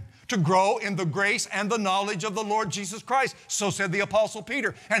thing. To grow in the grace and the knowledge of the Lord Jesus Christ. So said the Apostle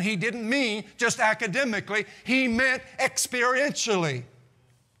Peter. And he didn't mean just academically. He meant experientially.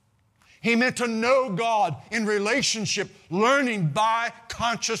 He meant to know God in relationship, learning by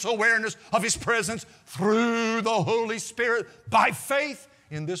conscious awareness of His presence through the Holy Spirit by faith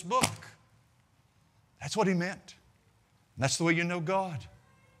in this book. That's what he meant. And that's the way you know God.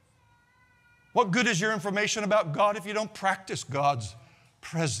 What good is your information about God if you don't practice God's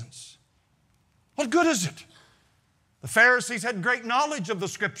presence? What good is it? The Pharisees had great knowledge of the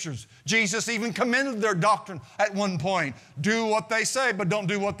Scriptures. Jesus even commended their doctrine at one point. Do what they say, but don't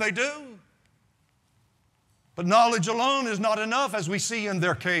do what they do. But knowledge alone is not enough, as we see in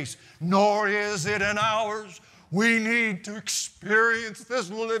their case, nor is it in ours. We need to experience this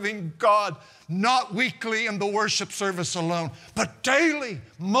living God, not weekly in the worship service alone, but daily,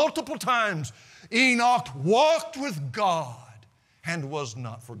 multiple times. Enoch walked with God and was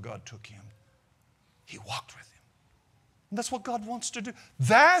not, for God took him. He walked with Him. And that's what God wants to do.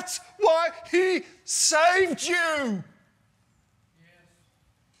 That's why He saved you.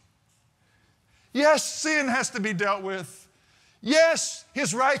 Yes, sin has to be dealt with. Yes,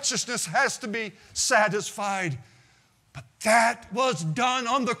 His righteousness has to be satisfied. But that was done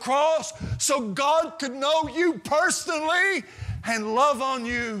on the cross so God could know you personally and love on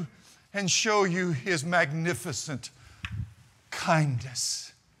you and show you His magnificent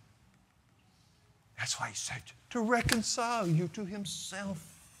kindness. That's why He saved you, to reconcile you to Himself.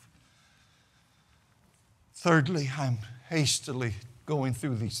 Thirdly, I'm hastily going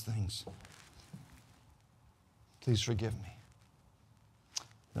through these things. Please forgive me.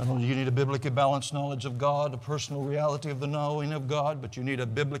 Not only do you need a biblically balanced knowledge of God, a personal reality of the knowing of God, but you need a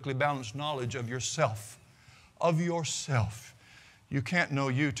biblically balanced knowledge of yourself. Of yourself. You can't know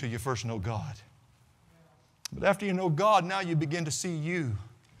you till you first know God. But after you know God, now you begin to see you,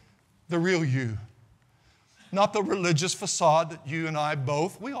 the real you. Not the religious facade that you and I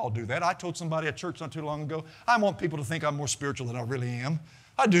both, we all do that. I told somebody at church not too long ago, I want people to think I'm more spiritual than I really am.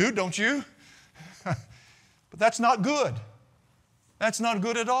 I do, don't you? But that's not good. That's not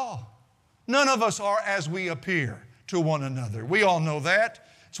good at all. None of us are as we appear to one another. We all know that.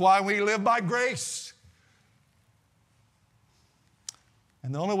 It's why we live by grace.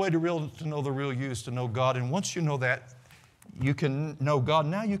 And the only way to know the real you is to know God. And once you know that, you can know God.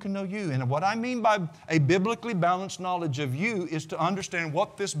 Now you can know you. And what I mean by a biblically balanced knowledge of you is to understand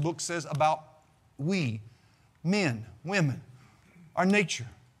what this book says about we, men, women, our nature,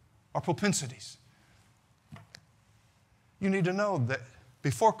 our propensities. You need to know that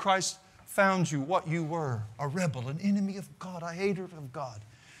before Christ found you, what you were, a rebel, an enemy of God, a hater of God.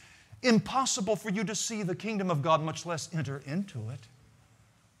 Impossible for you to see the kingdom of God, much less enter into it.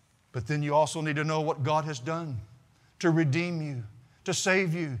 But then you also need to know what God has done to redeem you, to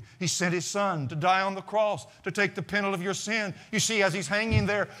save you. He sent His Son to die on the cross, to take the penalty of your sin. You see, as He's hanging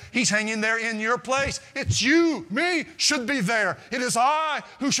there in your place. It's you, me, should be there. It is I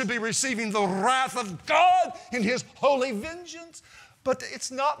who should be receiving the wrath of God in His holy vengeance. But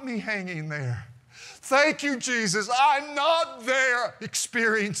it's not me hanging there. Thank you, Jesus. I'm not there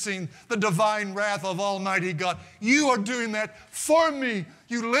experiencing the divine wrath of Almighty God. You are doing that for me.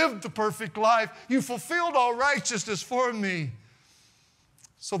 You lived the perfect life. You fulfilled all righteousness for me.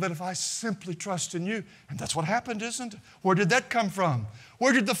 So that if I simply trust in you, and that's what happened, isn't it? Where did that come from?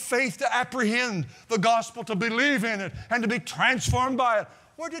 Where did the faith to apprehend the gospel, to believe in it, and to be transformed by it,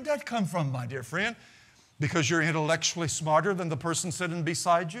 where did that come from, my dear friend? Because you're intellectually smarter than the person sitting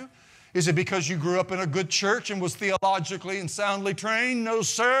beside you? Is it because you grew up in a good church and was theologically and soundly trained? No,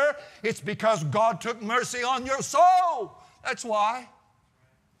 sir. It's because God took mercy on your soul. That's why.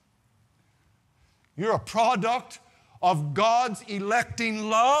 You're a product of God's electing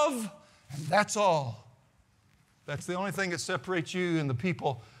love, and that's all. That's the only thing that separates you and the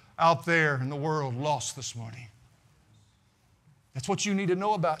people out there in the world lost this morning. That's what you need to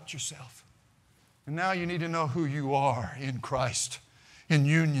know about yourself. And now you need to know who you are in Christ, in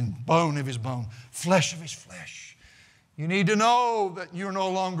union, bone of His bone, flesh of His flesh. You need to know that you're no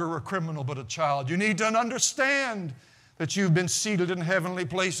longer a criminal but a child. You need to understand that you've been seated in heavenly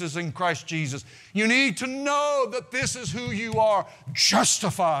places in Christ Jesus. You need to know that this is who you are,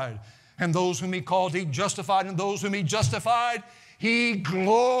 justified. And those whom He called, He justified. And those whom He justified, He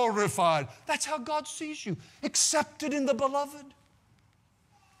glorified. That's how God sees you, accepted in the Beloved.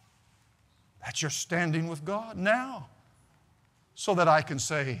 That's your standing with God now, so that I can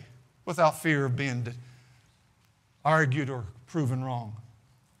say, without fear of being argued or proven wrong,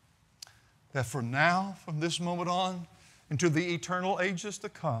 that for now, from this moment on, into the eternal ages to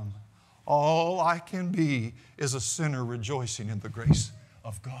come, all I can be is a sinner rejoicing in the grace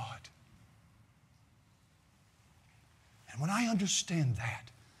of God. And when I understand that,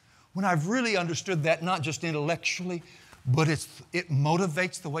 when I've really understood that, not just intellectually, but it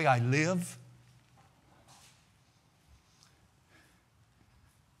motivates the way I live,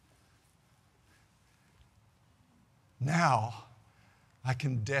 now I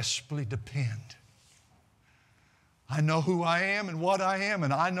can desperately depend. I know who I am and what I am,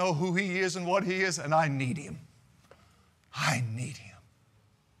 and I know who He is and what He is, and I need Him. I need Him.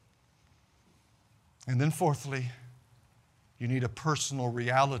 And then fourthly, you need a personal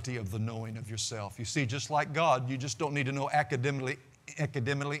reality of the knowing of yourself. You see, just like God, you just don't need to know academically,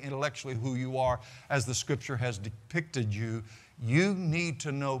 intellectually who you are as the Scripture has depicted you. You need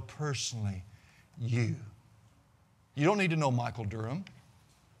to know personally you. You don't need to know Michael Durham.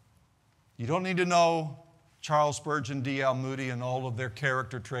 You don't need to know Charles Spurgeon, D.L. Moody, and all of their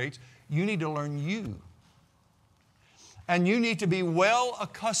character traits. You need to learn you. And you need to be well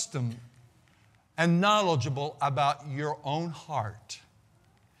accustomed and knowledgeable about your own heart.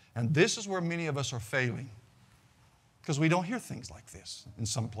 And this is where many of us are failing, because we don't hear things like this in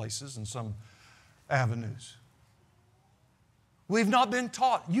some places, in some avenues. We've not been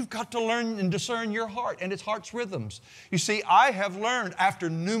taught. You've got to learn and discern your heart and its heart's rhythms. You see, I have learned after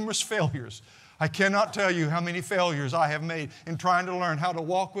numerous failures. I cannot tell you how many failures I have made in trying to learn how to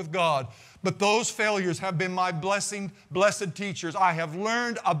walk with God. But those failures have been my blessed teachers. I have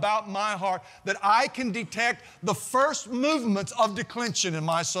learned about my heart that I can detect the first movements of declension in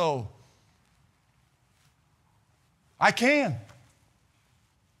my soul. I can.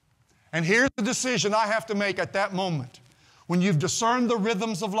 And here's the decision I have to make at that moment. When you've discerned the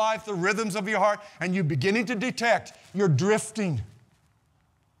rhythms of life, the rhythms of your heart, and you're beginning to detect you're drifting.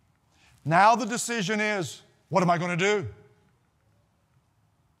 Now the decision is, what am I going to do?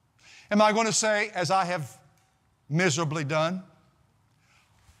 Am I going to say, as I have miserably done?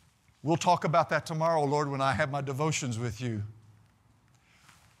 We'll talk about that tomorrow, Lord, when I have my devotions with you.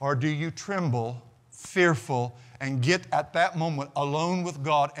 Or do you tremble, fearful, and get at that moment alone with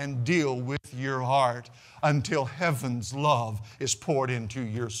God and deal with your heart until heaven's love is poured into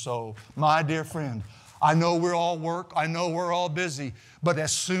your soul? My dear friend, I know we're all work, I know we're all busy, but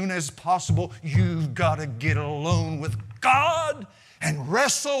as soon as possible, you've got to get alone with God and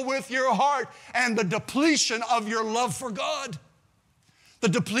wrestle with your heart and the depletion of your love for God, the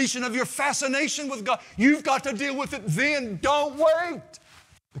depletion of your fascination with God. You've got to deal with it then. Don't wait,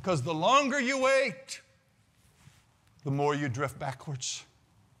 because the longer you wait, the more you drift backwards.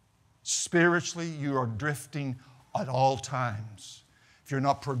 Spiritually, you are drifting at all times. If you're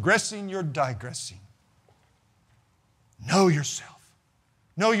not progressing, you're digressing. Know yourself.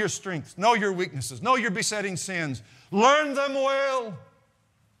 Know your strengths. Know your weaknesses. Know your besetting sins. Learn them well.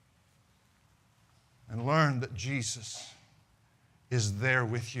 And learn that Jesus is there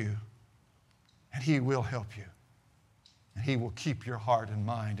with you. And He will help you. And He will keep your heart and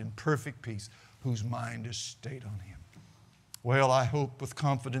mind in perfect peace, whose mind is stayed on Him. Well, I hope with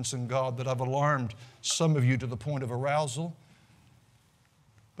confidence in God that I've alarmed some of you to the point of arousal.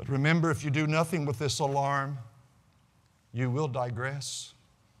 But remember, if you do nothing with this alarm, you will digress.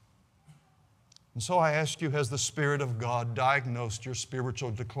 And so I ask you, has the Spirit of God diagnosed your spiritual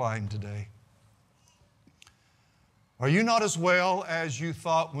decline today? Are you not as well as you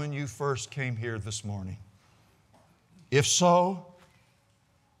thought when you first came here this morning? If so,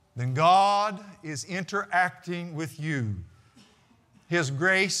 then God is interacting with you. His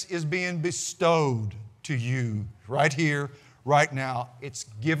grace is being bestowed to you right here, right now. It's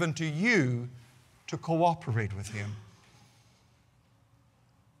given to you to cooperate with Him.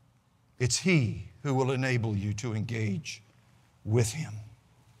 It's He who will enable you to engage with Him.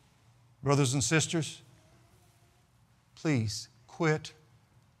 Brothers and sisters, please quit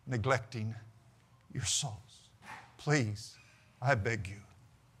neglecting your souls. Please, I beg you.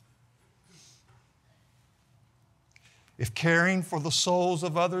 If caring for the souls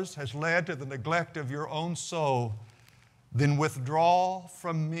of others has led to the neglect of your own soul, then withdraw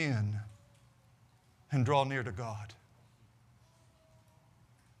from men and draw near to God.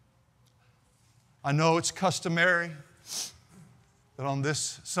 I know it's customary that on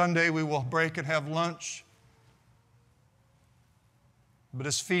this Sunday we will break and have lunch. But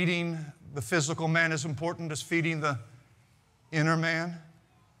is feeding the physical man as important as feeding the inner man?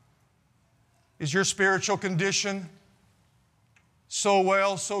 Is your spiritual condition so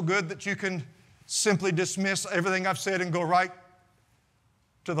well, so good that you can simply dismiss everything I've said and go right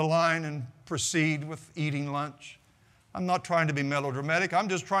to the line and proceed with eating lunch? I'm not trying to be melodramatic. I'm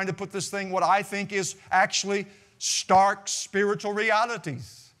just trying to put this thing, what I think is actually stark spiritual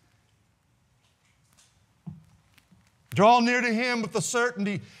realities. Draw near to Him with the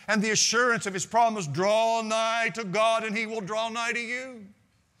certainty and the assurance of His promise. Draw nigh to God and He will draw nigh to you.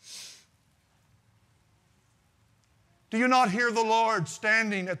 Do you not hear the Lord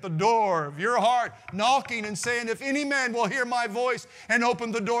standing at the door of your heart, knocking and saying, if any man will hear my voice and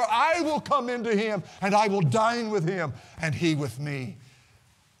open the door, I will come into him and I will dine with him and he with me?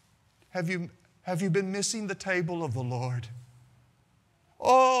 Have you been missing the table of the Lord?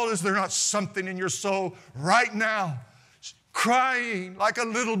 Oh, is there not something in your soul right now crying like a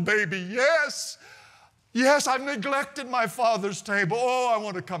little baby? Yes, yes, I've neglected my Father's table. Oh, I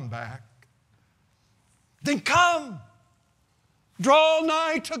want to come back. Then come. Draw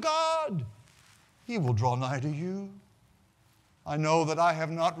nigh to God. He will draw nigh to you. I know that I have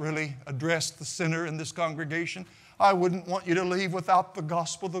not really addressed the sinner in this congregation. I wouldn't want you to leave without the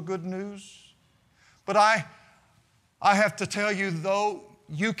gospel, the good news. But I have to tell you, though,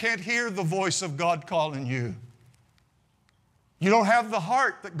 you can't hear the voice of God calling you. You don't have the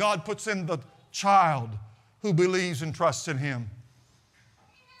heart that God puts in the child who believes and trusts in Him.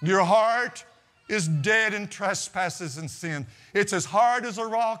 Your heart is dead in trespasses and sin. It's as hard as a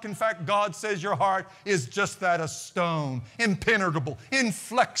rock. In fact, God says your heart is just that, a stone, impenetrable,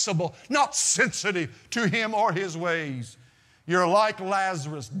 inflexible, not sensitive to Him or His ways. You're like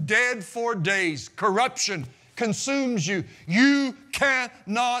Lazarus, dead for days. Corruption consumes you. You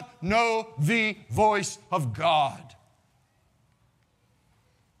cannot know the voice of God.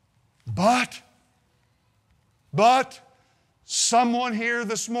 But someone here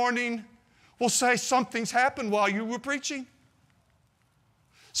this morning will say, something's happened while you were preaching.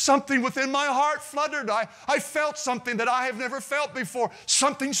 Something within my heart fluttered. I felt something that I have never felt before.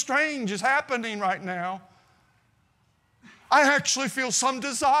 Something strange is happening right now. I actually feel some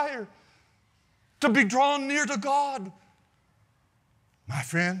desire to be drawn near to God. My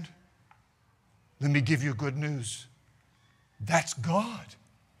friend, let me give you good news. That's God.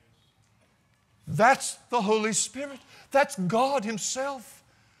 That's the Holy Spirit. That's God Himself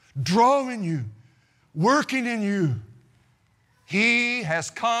drawing you, working in you. He has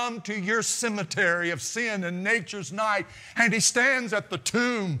come to your cemetery of sin and nature's night, and He stands at the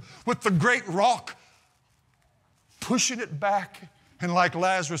tomb with the great rock, pushing it back. And like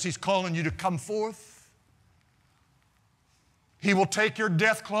Lazarus, He's calling you to come forth. He will take your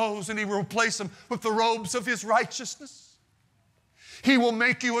death clothes and He will replace them with the robes of His righteousness. He will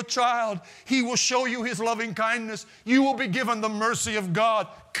make you a child. He will show you His loving kindness. You will be given the mercy of God.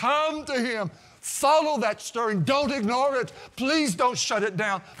 Come to Him. Follow that stirring. Don't ignore it. Please don't shut it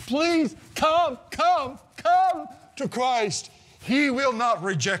down. Please come to Christ. He will not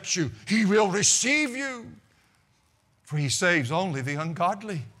reject you. He will receive you. For He saves only the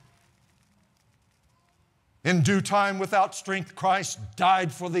ungodly. In due time, without strength, Christ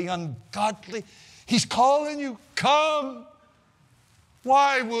died for the ungodly. He's calling you. Come.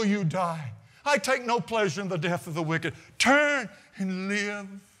 Why will you die? I take no pleasure in the death of the wicked. Turn and live.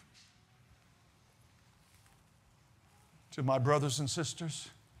 To my brothers and sisters,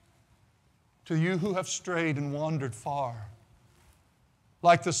 to you who have strayed and wandered far,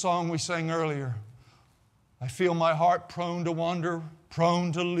 like the song we sang earlier, I feel my heart prone to wander,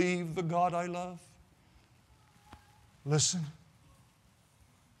 prone to leave the God I love. Listen,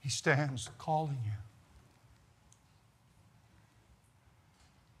 He stands calling you.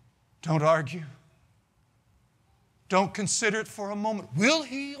 Don't argue. Don't consider it for a moment. Will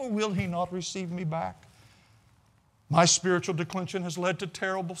He or will He not receive me back? My spiritual declension has led to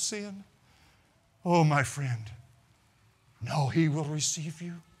terrible sin. Oh, my friend, no, He will receive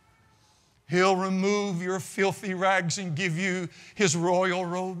you. He'll remove your filthy rags and give you His royal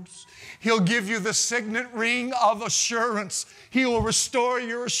robes. He'll give you the signet ring of assurance. He will restore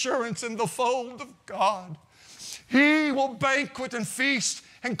your assurance in the fold of God. He will banquet and feast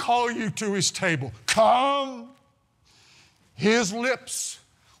and call you to His table. Come. His lips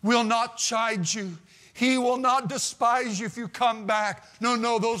will not chide you. He will not despise you if you come back.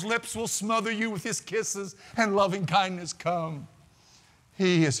 No, those lips will smother you with His kisses and loving kindness. Come.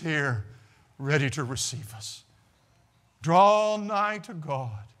 He is here, ready to receive us. Draw nigh to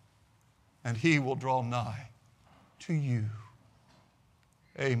God, and He will draw nigh to you.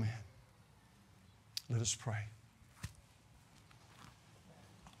 Amen. Let us pray.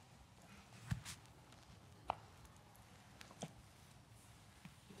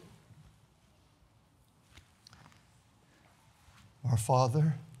 Our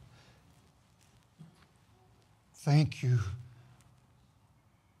Father, thank you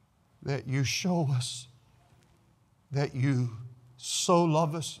that you show us that you so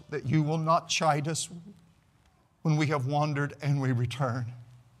love us that you will not chide us when we have wandered and we return.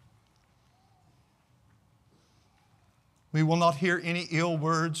 We will not hear any ill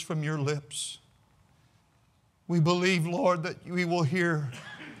words from your lips. We believe, Lord, that we will hear,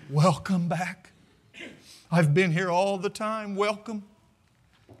 welcome back. I've been here all the time. Welcome.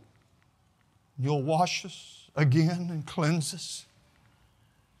 You'll wash us again and cleanse us.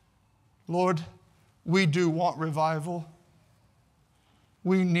 Lord, we do want revival.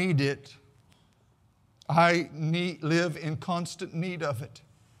 We need it. I live in constant need of it.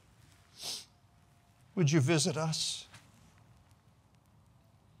 Would you visit us?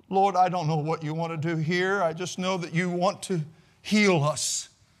 Lord, I don't know what you want to do here. I just know that you want to heal us.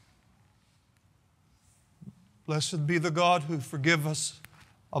 Blessed be the God who forgives us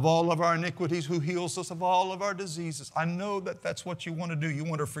of all of our iniquities, who heals us of all of our diseases. I know that that's what you want to do. You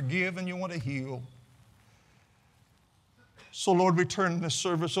want to forgive and you want to heal. So, Lord, we turn this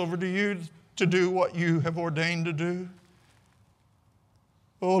service over to you to do what you have ordained to do.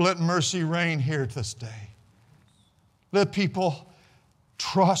 Oh, let mercy reign here this day. Let people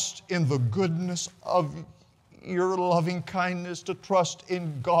trust in the goodness of your loving kindness, to trust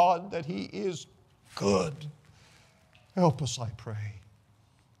in God that He is good. Help us, I pray.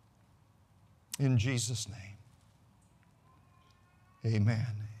 In Jesus' name, amen.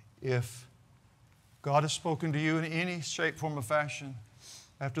 If God has spoken to you in any shape, form, or fashion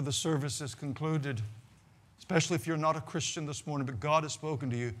after the service is concluded, especially if you're not a Christian this morning, but God has spoken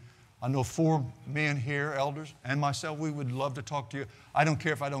to you, I know 4 men here, elders, and myself, we would love to talk to you. I don't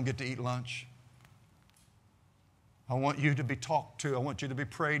care if I don't get to eat lunch. I want you to be talked to. I want you to be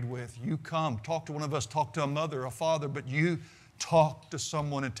prayed with. You come, talk to one of us, talk to a mother, a father, but you talk to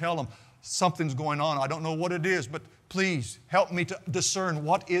someone and tell them something's going on. I don't know what it is, but please help me to discern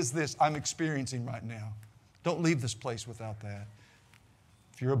what is this I'm experiencing right now. Don't leave this place without that.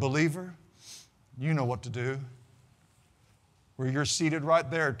 If you're a believer, you know what to do. Where you're seated right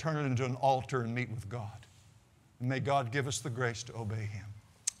there, turn it into an altar and meet with God. And may God give us the grace to obey Him.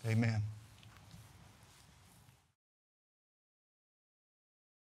 Amen.